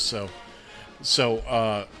knows?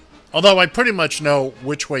 So, although I pretty much know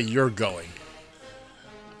which way you're going.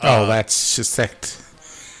 That's just that.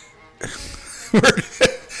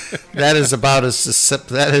 That is about as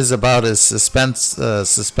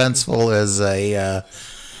suspenseful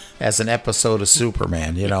as an episode of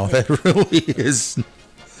Superman. That really is.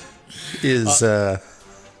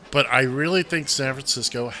 But I really think San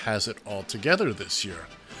Francisco has it all together this year.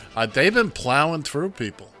 They've been plowing through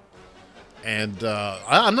people, and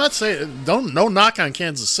I'm not saying no knock on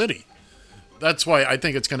Kansas City. That's why I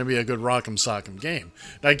think it's going to be a good rock'em sock'em game.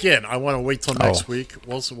 Now, again, I want to wait till next week.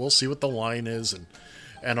 We'll see what the line is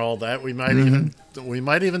and all that. We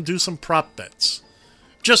might even do some prop bets,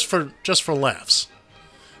 just for laughs.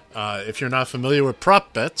 If you're not familiar with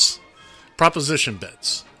prop bets, proposition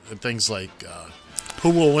bets, and things like who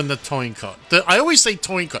will win the coin toss. I always say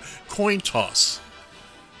coin toss.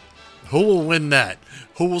 Who will win that?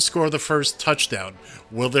 Who will score the first touchdown?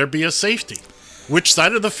 Will there be a safety? Which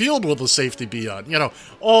side of the field will the safety be on?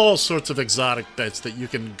 All sorts of exotic bets that you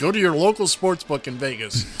can go to your local sports book in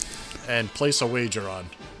Vegas and place a wager on.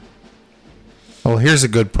 Well, here's a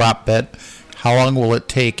good prop bet. How long will it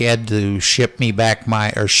take Ed to ship me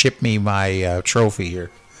my trophy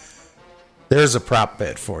here? There's a prop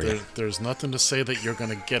bet for you. There's nothing to say that you're going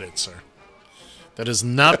to get it, sir. That has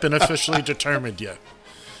not been officially determined yet.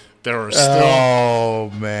 There are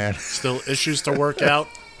still issues to work out.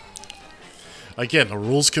 Again, the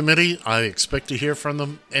rules committee, I expect to hear from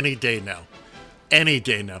them any day now.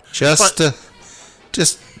 Just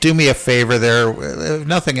do me a favor there. If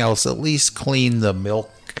nothing else, at least clean the milk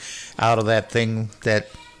out of that thing that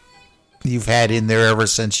you've had in there ever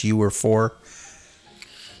since you were 4.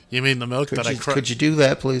 You mean the milk I cry? Could you do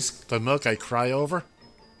that, please? The milk I cry over?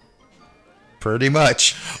 Pretty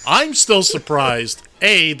much. I'm still surprised,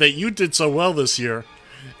 A, that you did so well this year,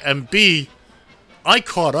 and B, I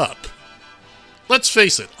caught up. Let's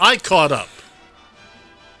face it, I caught up.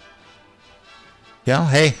 Yeah,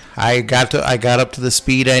 hey, I got up to the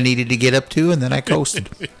speed I needed to get up to, and then I coasted.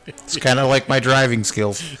 It's kind of like my driving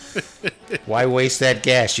skills. Why waste that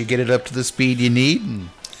gas? You get it up to the speed you need, and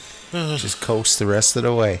just coast the rest of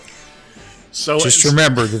the way. So just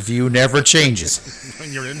remember, the view never changes.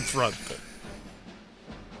 When you're in front, but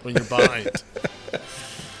when you're behind.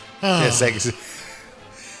 Yes,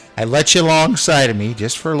 I let you alongside of me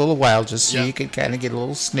just for a little while, just so you could kind of get a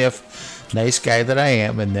little sniff. Nice guy that I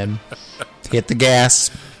am, and then hit the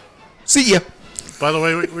gas. See ya. By the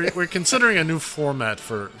way, we're considering a new format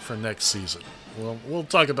for next season. We'll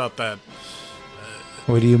talk about that.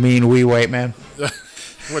 What do you mean, wee white man?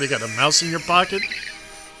 What, do you got a mouse in your pocket?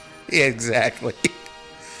 Yeah, exactly.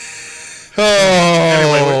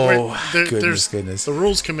 Anyway, goodness. The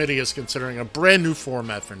Rules Committee is considering a brand new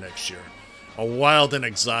format for next year. A wild and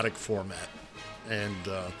exotic format. And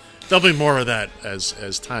there'll be more of that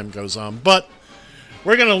as time goes on. But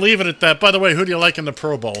we're going to leave it at that. By the way, who do you like in the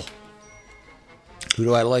Pro Bowl? Who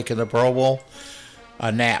do I like in the Pro Bowl?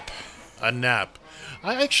 A nap. Let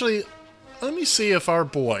me see if our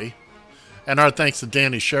boy, and our thanks to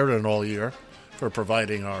Danny Sheridan all year for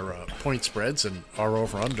providing our point spreads and our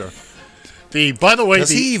over-under. Does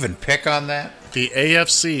he even pick on that? The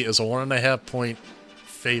AFC is a 1.5 point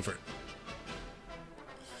favorite.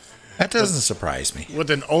 That doesn't surprise me. With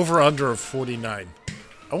an over-under of 49.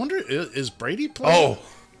 I wonder, is Brady playing?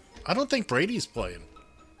 I don't think Brady's playing.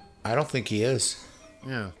 I don't think he is.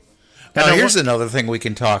 Yeah. Now, here's another thing we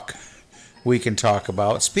can talk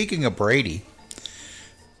about. Speaking of Brady,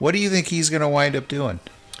 what do you think he's going to wind up doing?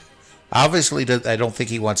 Obviously, I don't think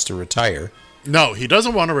he wants to retire. No, he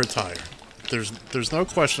doesn't want to retire. There's no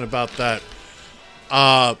question about that.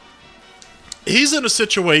 He's in a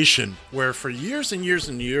situation where for years and years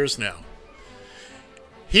and years now,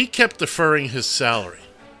 he kept deferring his salary.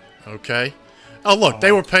 Okay? Oh, look,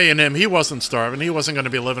 they were paying him. He wasn't starving. He wasn't going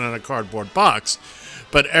to be living in a cardboard box.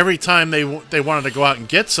 But every time they wanted to go out and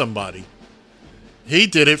get somebody, He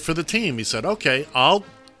did it for the team. He said, okay,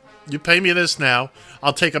 you pay me this now.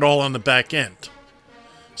 I'll take it all on the back end.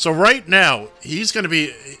 So right now, they're going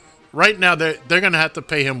to have to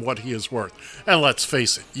pay him what he is worth. And let's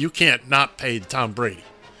face it, you can't not pay Tom Brady.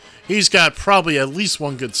 He's got probably at least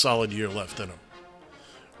one good solid year left in him.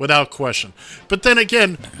 Without question. But then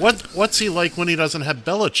again, what's he like when he doesn't have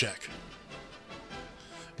Belichick?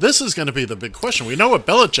 This is going to be the big question. We know what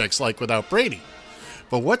Belichick's like without Brady.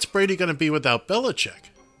 But what's Brady going to be without Belichick?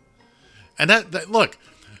 And look,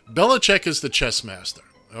 Belichick is the chess master.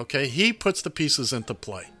 Okay? He puts the pieces into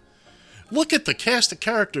play. Look at the cast of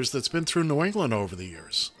characters that's been through New England over the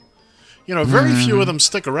years. Very few of them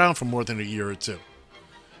stick around for more than a year or two.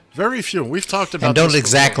 Very few. We've talked about and don't this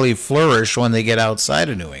exactly flourish when they get outside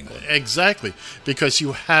of New England. Exactly, because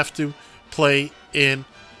you have to play in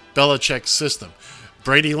Belichick's system.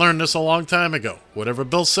 Brady learned this a long time ago. Whatever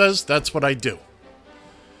Bill says, that's what I do.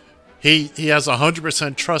 He has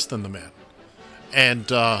 100% trust in the man,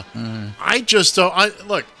 and I just don't.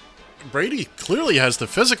 Look, Brady clearly has the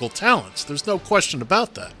physical talents. There's no question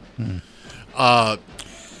about that.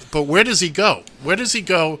 But where does he go?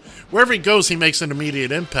 Wherever he goes, he makes an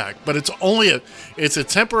immediate impact. But it's a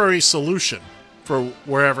temporary solution for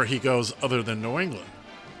wherever he goes other than New England.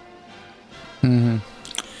 Mm-hmm.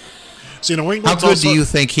 See, New England. How good do you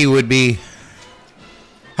think he would be?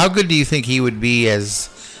 How good do you think he would be as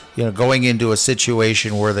going into a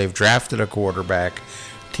situation where they've drafted a quarterback,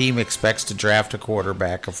 team expects to draft a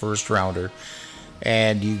quarterback, a first rounder,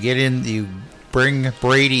 and you bring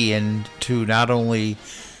Brady in to not only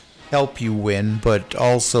help you win, but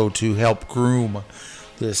also to help groom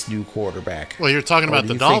this new quarterback. Well, you're talking about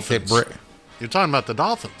the Dolphins. You're talking about the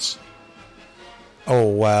Dolphins.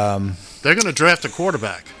 Oh, they're going to draft a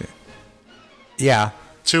quarterback. Yeah.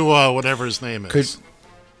 To whatever his name is.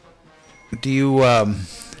 Do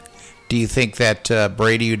you think that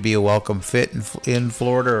Brady would be a welcome fit in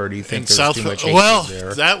Florida, or do you think there's too much hatred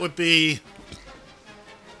there? That would be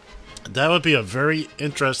a very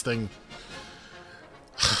interesting.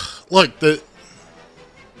 Look,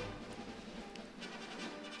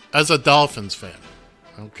 as a Dolphins fan,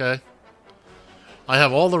 okay, I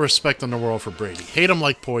have all the respect in the world for Brady. Hate him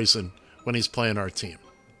like poison when he's playing our team,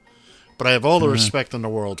 but I have all the respect in the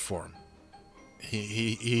world for him.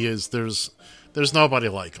 He is. There's nobody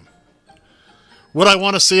like him. Would I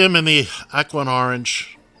want to see him in the aqua and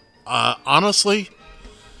orange? Honestly,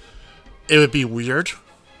 it would be weird.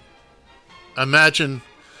 Imagine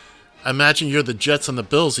you're the Jets and the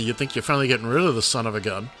Bills, and you think you're finally getting rid of the son of a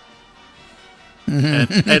gun.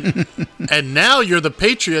 And now you're the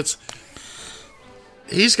Patriots.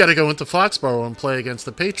 He's got to go into Foxborough and play against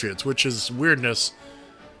the Patriots, which is weirdness.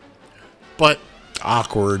 But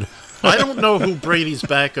awkward. I don't know who Brady's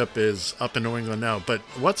backup is up in New England now, but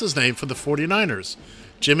what's his name for the 49ers?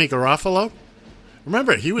 Jimmy Garoppolo?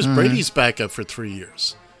 Remember, he was Brady's backup for 3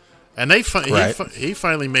 years. And he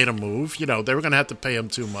finally made a move. They were going to have to pay him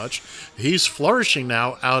too much. He's flourishing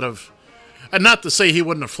now out of... And not to say he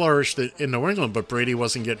wouldn't have flourished in New England, but Brady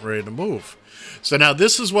wasn't getting ready to move. So now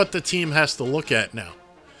this is what the team has to look at now.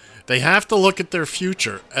 They have to look at their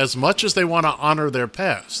future as much as they want to honor their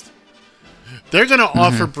past. They're going to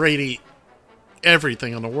offer Brady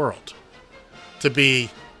everything in the world to be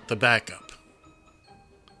the backup.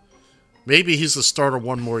 Maybe he's the starter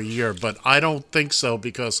one more year, but I don't think so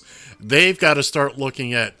because they've got to start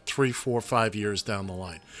looking at 3, 4, 5 years down the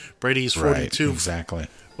line. Brady's 42. Right, exactly.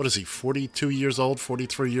 What is he, 42 years old,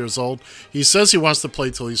 43 years old? He says he wants to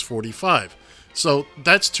play till he's 45. So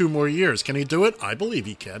that's 2 more years. Can he do it? I believe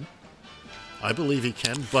he can.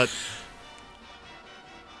 But...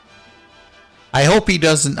 I hope he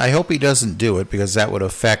doesn't do it because that would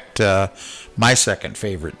affect my second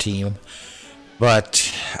favorite team. But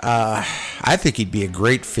I think he'd be a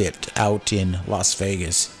great fit out in Las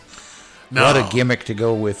Vegas. No. What a gimmick to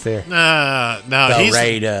go with there. No, the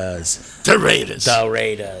Raiders. The Raiders. The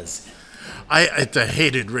Raiders. The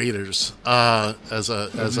hated Raiders. As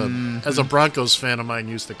a Broncos fan of mine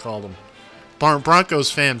used to call them.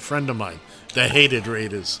 Broncos fan friend of mine. The hated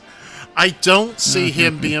Raiders. I don't see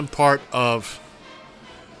him being part of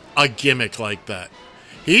a gimmick like that.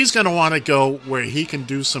 He's going to want to go where he can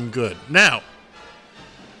do some good. Now,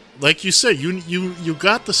 like you said, you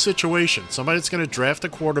got the situation. Somebody that's going to draft a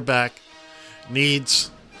quarterback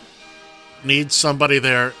needs somebody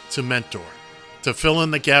there to mentor, to fill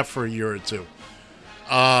in the gap for a year or two.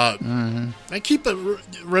 And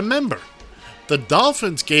remember, the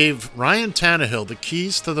Dolphins gave Ryan Tannehill the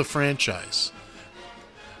keys to the franchise.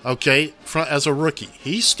 Okay, as a rookie.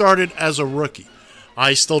 He started as a rookie.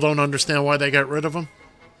 I still don't understand why they got rid of him.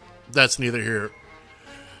 That's neither here.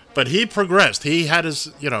 But he progressed. He had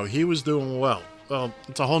his, he was doing well. Well,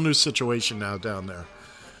 it's a whole new situation now down there.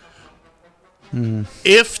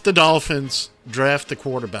 If the Dolphins draft the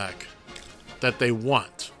quarterback that they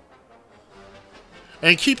want,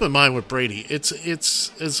 and keep in mind with Brady, it's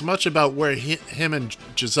as much about where him and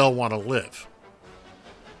Giselle want to live.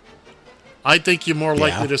 I think you're more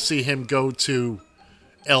likely to see him go to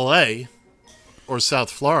L.A. or South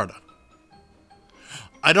Florida.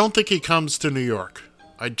 I don't think he comes to New York.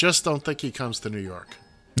 I just don't think he comes to New York.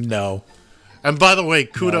 No. And by the way,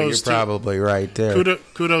 kudos you're probably right there.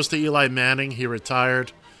 Kudos to Eli Manning. He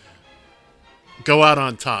retired. Go out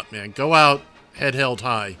on top, man. Go out head held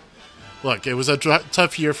high. Look, it was a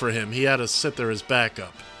tough year for him. He had to sit there as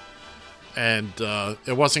backup. And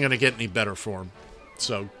it wasn't going to get any better for him.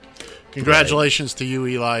 So, congratulations to you,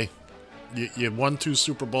 Eli. You won 2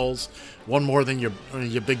 Super Bowls, one more than your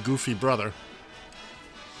big goofy brother.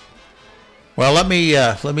 Well, let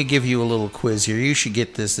me give you a little quiz here. You should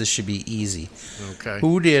get this. This should be easy. Okay.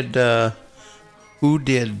 Who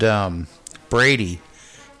did Brady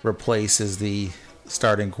replace as the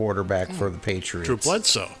starting quarterback for the Patriots? Drew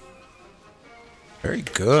Bledsoe. Very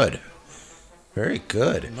good. Very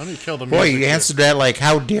good. Let me kill the Boy, you answered that like,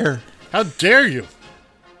 how dare you?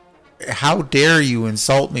 How dare you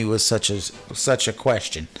insult me with such a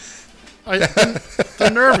question?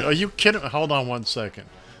 The nerve. Are you kidding? Hold on one second.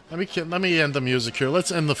 Let me end the music here.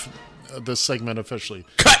 Let's end the segment officially.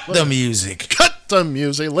 Cut the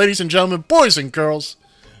music. Ladies and gentlemen, boys and girls.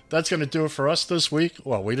 That's going to do it for us this week.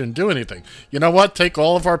 Well, we didn't do anything. You know what? Take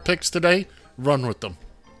all of our picks today, run with them.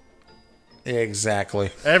 Exactly.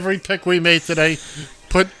 Every pick we made today,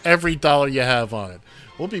 put every dollar you have on it.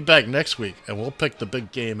 We'll be back next week, and we'll pick the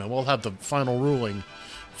big game, and we'll have the final ruling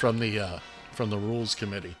from the rules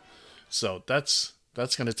committee. So that's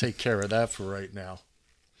going to take care of that for right now.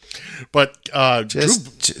 But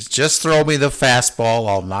just throw me the fastball.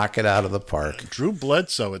 I'll knock it out of the park. Drew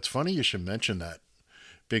Bledsoe. It's funny you should mention that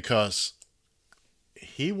because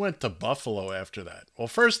he went to Buffalo after that. Well,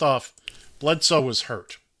 first off, Bledsoe was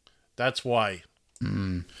hurt. That's why.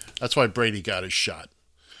 That's why Brady got his shot.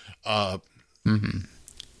 But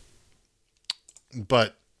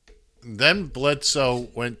then Bledsoe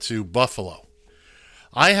went to Buffalo.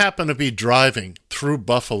 I happened to be driving through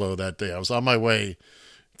Buffalo that day. I was on my way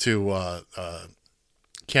to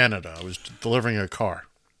Canada. I was delivering a car.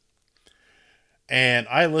 And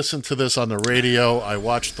I listened to this on the radio. I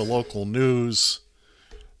watched the local news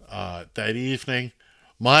that evening.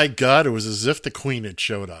 My God, it was as if the Queen had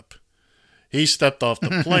showed up. He stepped off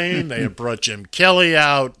the plane. They had brought Jim Kelly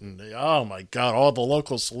out. And oh, my God, all the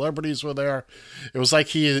local celebrities were there. It was like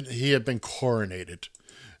he had been coronated.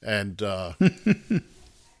 And,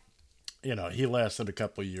 he lasted a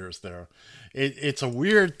couple of years there. It's a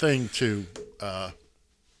weird thing to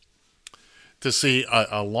see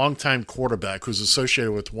a longtime quarterback who's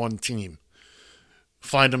associated with one team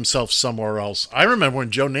find himself somewhere else. I remember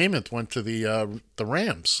when Joe Namath went to the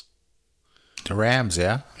Rams. The Rams,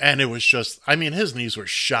 yeah. And it was just, his knees were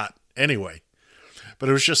shot anyway. But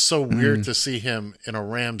it was just so weird to see him in a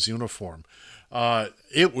Rams uniform.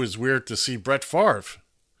 It was weird to see Brett Favre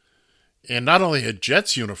in not only a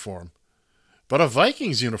Jets uniform, but a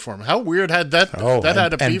Vikings uniform. How weird had that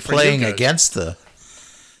had to be for you guys?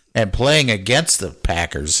 Playing against the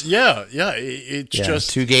Packers. Yeah. It's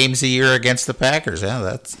just 2 games a year against the Packers. Yeah,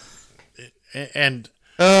 that's. And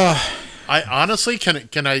I honestly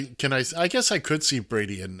can I guess I could see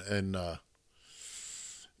Brady in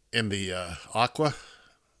the Aqua.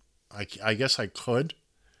 I guess I could.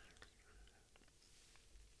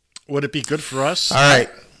 Would it be good for us? All right.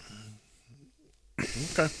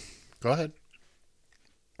 Okay. Go ahead.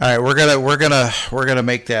 All right, we're gonna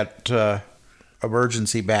make that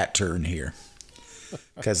emergency bat turn here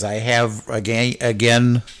because I have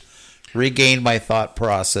again regained my thought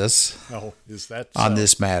process. Oh, is that on so?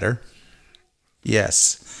 This matter?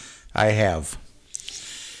 Yes, I have.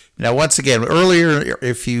 Now, once again, earlier,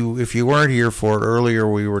 if you weren't here for it earlier,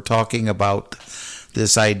 we were talking about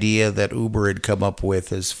this idea that Uber had come up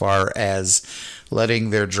with as far as letting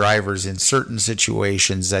their drivers in certain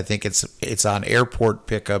situations. I think it's on airport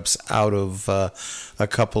pickups out of a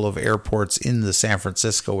couple of airports in the San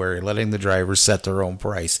Francisco area, letting the drivers set their own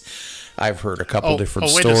price. I've heard a couple different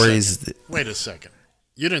stories. Wait a second.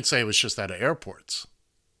 You didn't say it was just out of airports.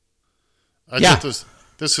 Yeah.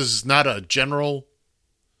 This is not a general.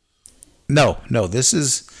 No. This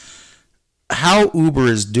is how Uber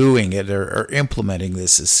is doing it or implementing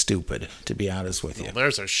this is stupid, to be honest with you. Well,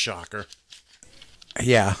 there's a shocker.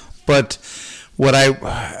 Yeah, but what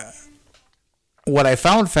what I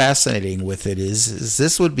found fascinating with it is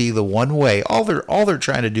this would be the one way. All they're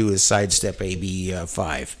trying to do is sidestep AB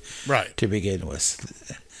 5, right? To begin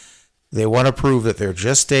with, they want to prove that they're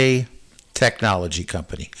just a technology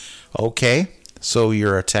company. Okay, so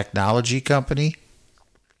you're a technology company.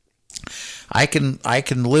 I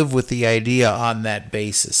can live with the idea on that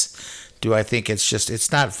basis. Do I think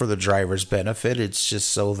it's not for the driver's benefit? It's just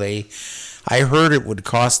so I heard it would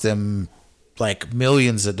cost them like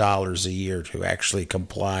millions of dollars a year to actually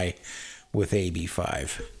comply with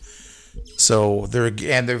AB5. So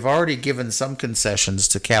they've already given some concessions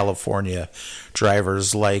to California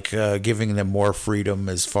drivers, like giving them more freedom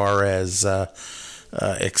as far as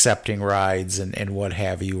accepting rides and what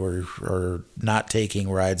have you, or not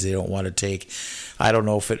taking rides they don't want to take. I don't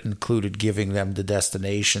know if it included giving them the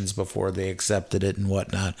destinations before they accepted it and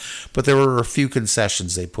whatnot, but there were a few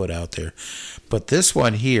concessions they put out there. But this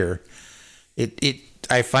one here,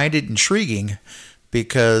 I find it intriguing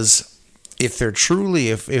because if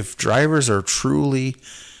drivers are truly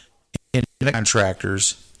independent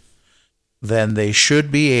contractors, then they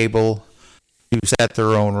should be able to set their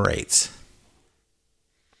own rates.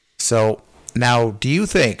 So now, do you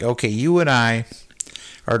think, okay, you and I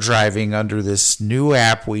are driving under this new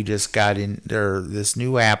app we just got in, or this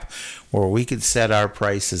new app where we could set our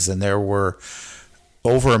prices, and there were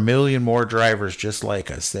over 1 million more drivers just like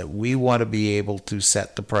us that we want to be able to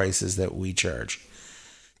set the prices that we charge.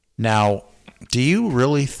 Now, do you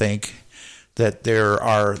really think that there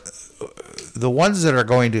are the ones that are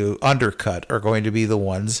going to undercut are going to be the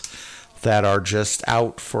ones that are just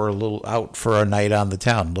out for a night on the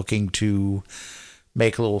town, looking to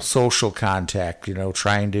make a little social contact,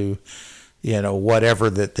 trying to,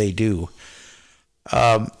 whatever that they do.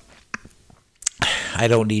 I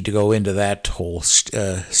don't need to go into that whole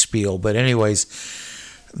spiel, but anyways,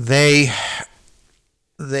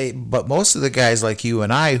 but most of the guys like you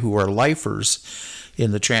and I who are lifers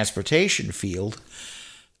in the transportation field,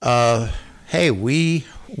 hey, we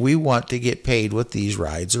want to get paid what these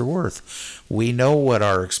rides are worth. We know what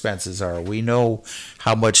our expenses are. We know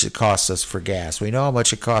how much it costs us for gas. We know how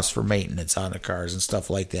much it costs for maintenance on the cars and stuff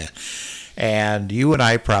like that. And you and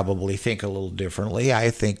I probably think a little differently. I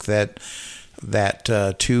think that 2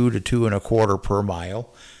 to 2.25 per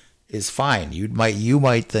mile is fine. You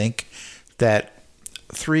might think that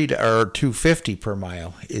 3 to or 2.50 per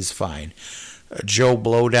mile is fine. Joe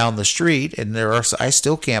Blow down the street, and I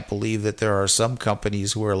still can't believe that there are some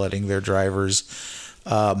companies who are letting their drivers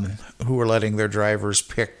pick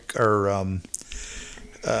or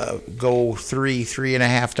go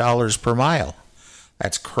 $3.50 per mile.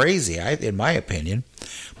 That's crazy, in my opinion.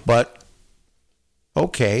 But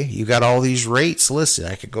okay, you got all these rates listed.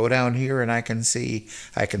 I could go down here and I can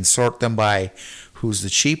sort them by who's the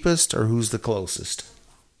cheapest or who's the closest.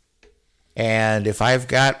 And if I've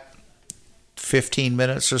got 15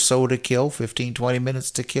 minutes or so to kill, 20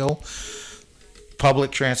 minutes to kill,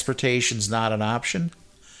 public transportation's not an option,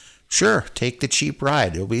 sure, take the cheap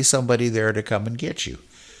ride. There'll be somebody there to come and get you.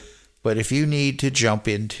 But if you need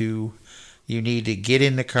to you need to get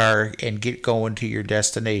in the car and get going to your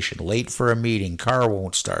destination, late for a meeting, car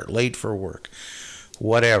won't start, late for work,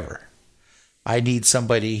 whatever. I need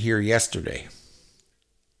somebody here yesterday.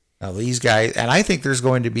 Now these guys, and I think there's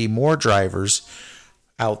going to be more drivers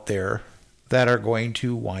out there that are going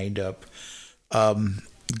to wind up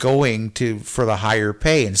going for the higher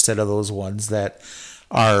pay instead of those ones that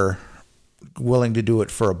are willing to do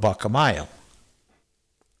it for $1 a mile.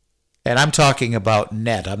 And I'm talking about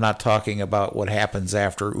net. I'm not talking about what happens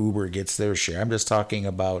after Uber gets their share. I'm just talking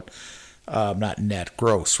about not net,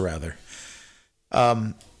 gross rather.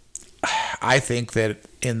 I think that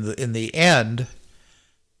in the end,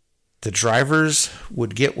 the drivers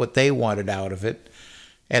would get what they wanted out of it,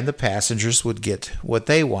 and the passengers would get what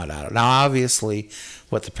they want out of it. Now, obviously,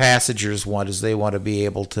 what the passengers want is they want to be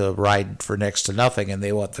able to ride for next to nothing, and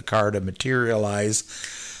they want the car to materialize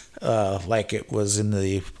like it was in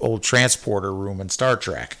the old transporter room in Star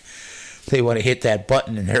Trek. They want to hit that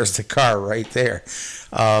button, and there's the car right there.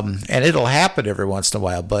 And it'll happen every once in a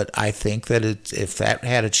while, but I think that if that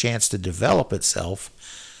had a chance to develop itself,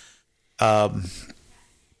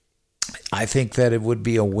 I think that it would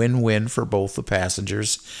be a win-win for both the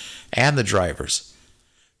passengers and the drivers.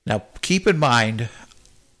 Now, keep in mind,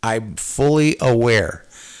 I'm fully aware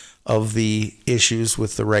of the issues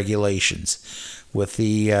with the regulations, with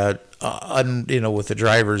the with the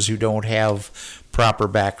drivers who don't have proper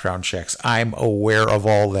background checks. I'm aware of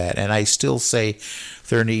all that, and I still say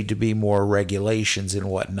there need to be more regulations and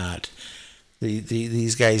whatnot.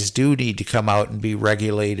 These guys do need to come out and be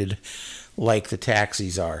regulated like the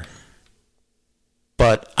taxis are.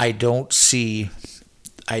 but I don't see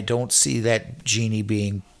that genie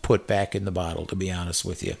being put back in the bottle, to be honest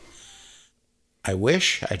with you. I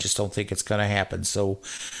wish. I just don't think it's going to happen. So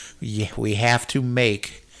we have to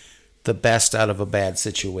make the best out of a bad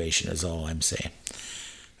situation is all I'm saying.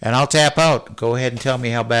 And I'll tap out. Go ahead and tell me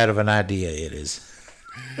how bad of an idea it is.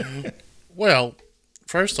 Well,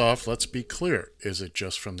 first off, let's be clear. Is it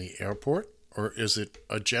just from the airport or is it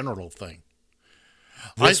a general thing?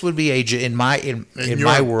 This would be in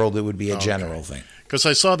my world, it would be a general thing. Because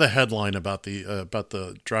I saw the headline about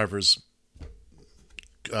the drivers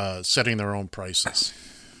setting their own prices.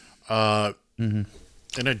 In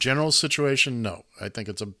a general situation, no. I think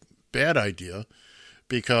it's a bad idea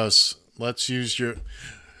because let's use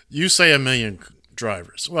you say 1 million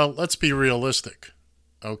drivers. Well, let's be realistic.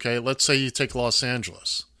 Okay, let's say you take Los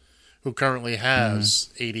Angeles, who currently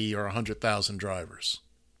has 80 or 100,000 drivers.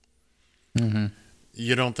 Mm-hmm.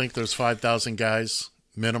 You don't think there's 5,000 guys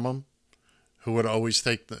minimum who would always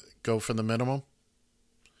go for the minimum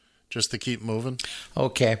just to keep moving?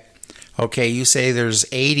 Okay, you say there's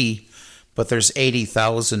 80, but there's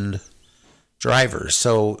 80,000 drivers.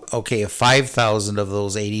 So, okay, if 5,000 of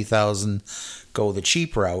those 80,000 go the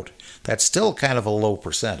cheap route, that's still kind of a low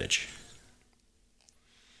percentage.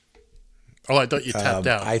 Oh, I thought you tapped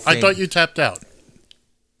out. I thought you tapped out.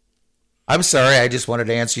 I'm sorry, I just wanted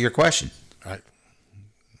to answer your question.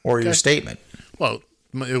 Or your statement. Well,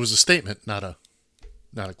 it was a statement, not a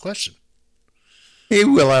question. He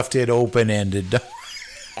left it open-ended.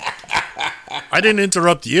 I didn't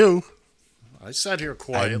interrupt you. I sat here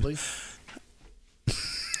quietly.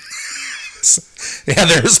 Yeah,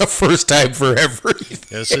 there's a first time for everything.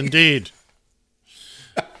 Yes, indeed.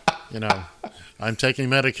 I'm taking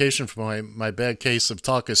medication for my bad case of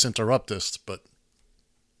talcus interruptus, but...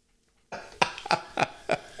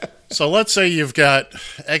 So let's say you've got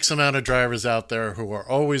X amount of drivers out there who are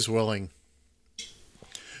always willing.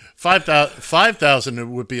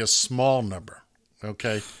 5,000 would be a small number,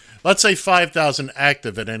 okay? Let's say 5,000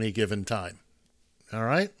 active at any given time, all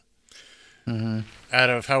right? Mm-hmm. Out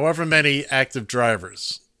of however many active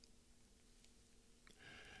drivers.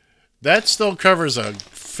 That still covers a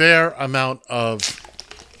fair amount of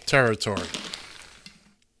territory.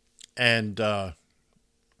 And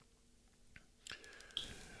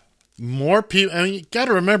more people, I mean, you got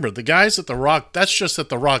to remember, the guys at the rock, that's just at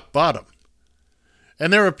the rock bottom.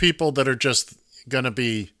 And there are people that are just going to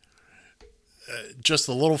be just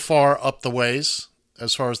a little far up the ways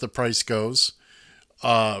as far as the price goes.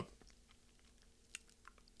 They'll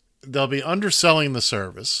be underselling the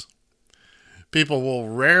service. People will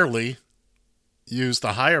rarely use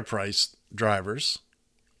the higher priced drivers.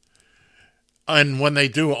 And when they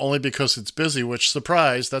do, only because it's busy, which,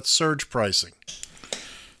 surprise, that's surge pricing.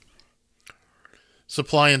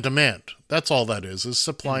 Supply and demand. That's all that is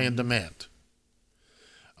supply and demand.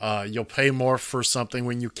 You'll pay more for something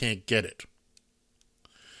when you can't get it.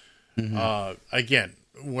 Again,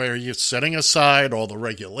 where you're setting aside all the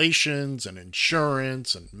regulations and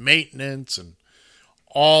insurance and maintenance and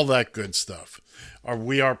all that good stuff.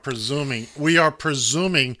 We are presuming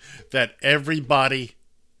that everybody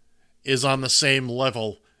is on the same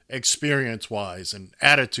level experience-wise and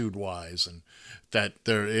attitude-wise, and that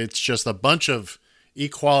it's just a bunch of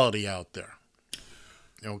equality out there.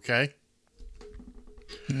 Okay?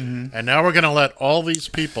 And now we're going to let all these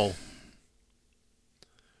people,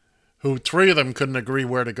 who 3 of them couldn't agree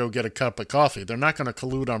where to go get a cup of coffee. They're not going to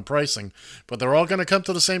collude on pricing, but they're all going to come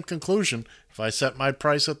to the same conclusion. If I set my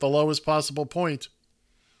price at the lowest possible point,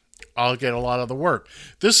 I'll get a lot of the work.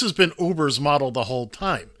 This has been Uber's model the whole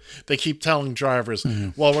time. They keep telling drivers,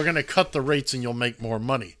 well, we're going to cut the rates and you'll make more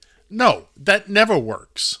money. No, that never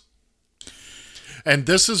works. And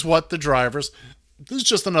this is what the drivers, this is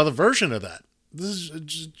just another version of that. This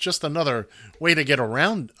is just another way to get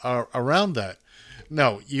around that.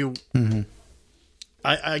 No,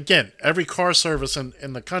 again, every car service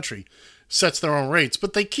in the country sets their own rates,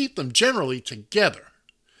 but they keep them generally together.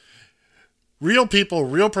 Real people,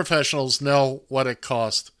 real professionals know what it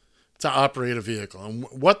costs to operate a vehicle and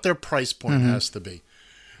what their price point has to be.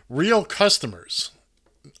 Real customers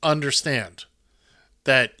understand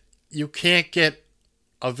that you can't get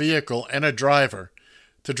a vehicle and a driver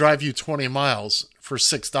to drive you 20 miles for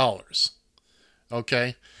 $6.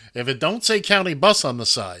 Okay? If it don't say county bus on the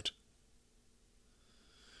side,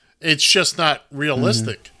 it's just not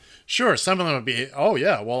realistic. Sure, some of them would be, oh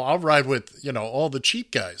yeah, well, I'll ride with, all the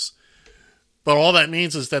cheap guys. But all that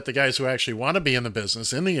means is that the guys who actually want to be in the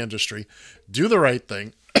business, in the industry, do the right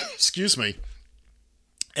thing, excuse me,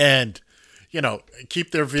 and,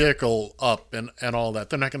 keep their vehicle up and all that.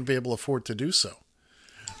 They're not going to be able to afford to do so.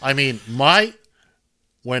 I mean, my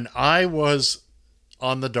when I was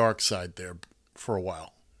on the dark side there for a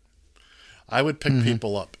while, I would pick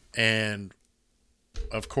people up, and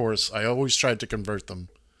of course, I always tried to convert them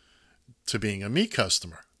to being a me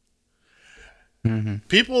customer.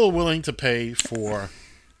 People are willing to pay for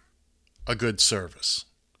a good service,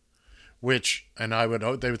 and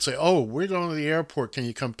they would say, "Oh, we're going to the airport. Can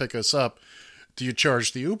you come pick us up? Do you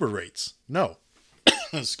charge the Uber rates?" No.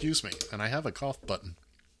 Excuse me. And I have a cough button.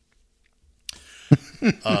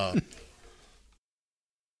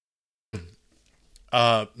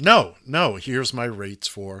 No. Here's my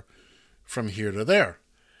rates from here to there.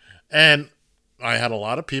 And I had a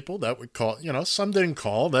lot of people that would call, some didn't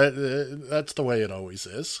call. That's the way it always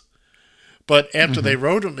is. But after they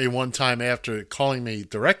rode with me one time after calling me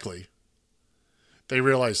directly, they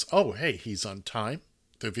realized, oh, hey, he's on time.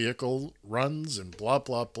 The vehicle runs and blah,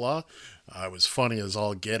 blah, blah. I was funny as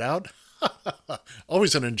all get out.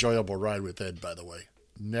 Always an enjoyable ride with Ed, by the way.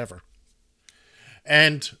 Never.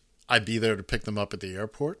 And I'd be there to pick them up at the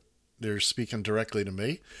airport. They're speaking directly to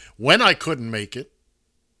me. When I couldn't make it,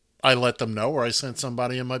 I let them know, or I sent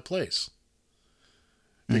somebody in my place.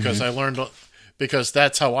 Because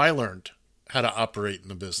that's how I learned how to operate in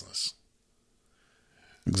the business.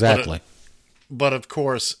 Exactly. But of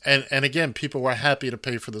course, and again, people were happy to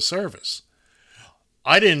pay for the service.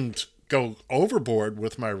 I didn't go overboard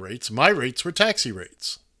with my rates. My rates were taxi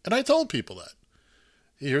rates. And I told people that.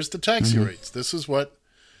 Here's the taxi rates. This is what,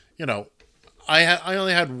 I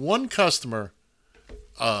only had one customer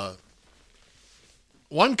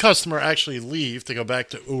actually leave to go back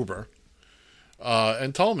to Uber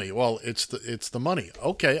and told me, well, it's the money.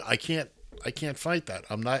 Okay, I can't fight that.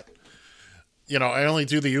 I'm not, I only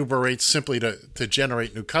do the Uber rates simply to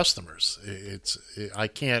generate new customers. I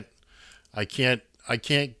can't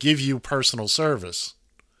give you personal service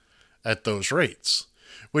at those rates,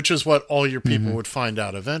 which is what all your people would find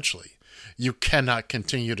out eventually. You cannot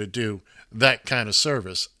continue to do that kind of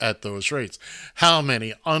service at those rates. How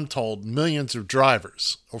many untold millions of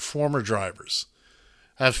drivers or former drivers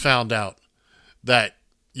have found out that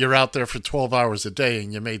you're out there for 12 hours a day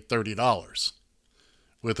and you made $30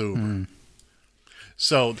 with Uber?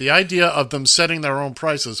 So the idea of them setting their own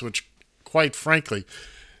prices, which quite frankly,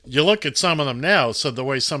 you look at some of them now, so the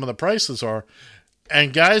way some of the prices are,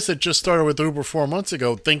 and guys that just started with Uber 4 months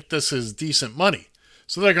ago think this is decent money.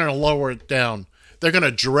 So they're going to lower it down. They're going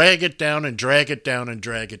to drag it down and drag it down and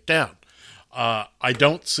drag it down. I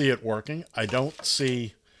don't see it working.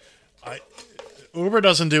 Uber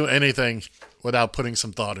doesn't do anything without putting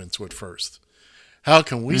some thought into it first. How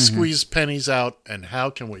can we squeeze pennies out, and how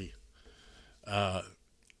can we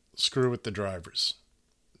screw with the drivers?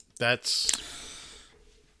 That's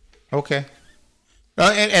okay.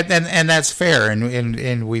 And that's fair.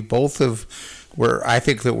 And we both have. I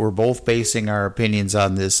think that we're both basing our opinions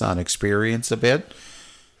on this on experience a bit.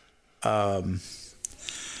 I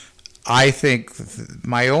think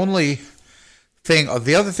my only thing,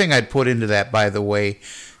 the other thing I'd put into that, by the way,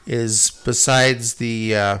 is besides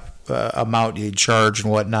the amount you charge and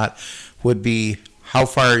whatnot, would be how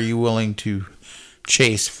far are you willing to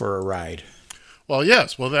chase for a ride? Well,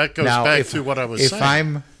 yes. Well, that goes back to what I was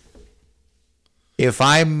saying. If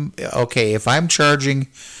I'm charging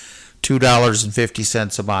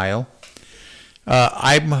 $2.50 a mile,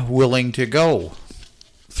 I'm willing to go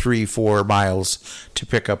 3-4 miles to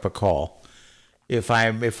pick up a call. If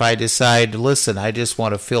I decide, listen, I just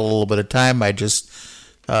want to fill a little bit of time, I just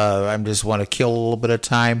want to kill a little bit of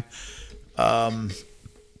time,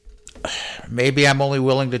 maybe I'm only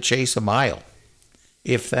willing to chase a mile,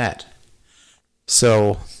 if that.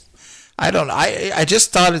 So I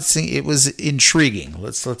just thought it was intriguing.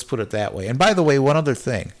 Let's put it that way. And by the way, one other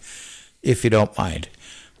thing, if you don't mind,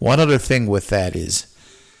 one other thing with that is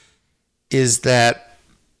that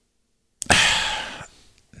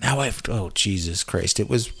now oh Jesus Christ, it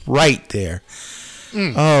was right there.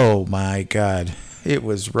 Oh my God, it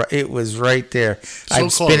was right there. So I'm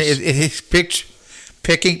close.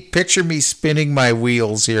 Picture me spinning my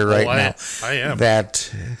wheels here now. I am.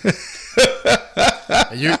 That.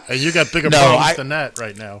 You got bigger problems than that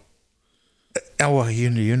right now. Oh, well,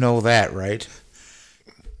 you know that, right?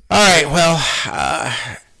 All right. Well,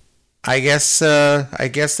 I guess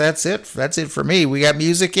that's it. That's it for me. We got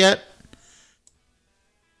music yet?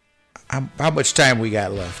 How much time we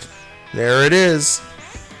got left? There it is.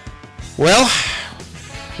 Well,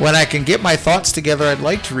 when I can get my thoughts together, I'd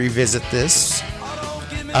like to revisit this.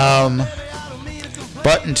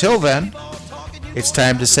 But until then, it's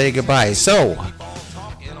time to say goodbye. So,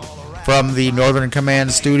 from the Northern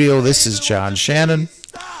Command Studio, this is John Shannon.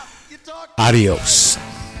 Adios.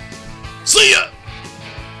 See ya!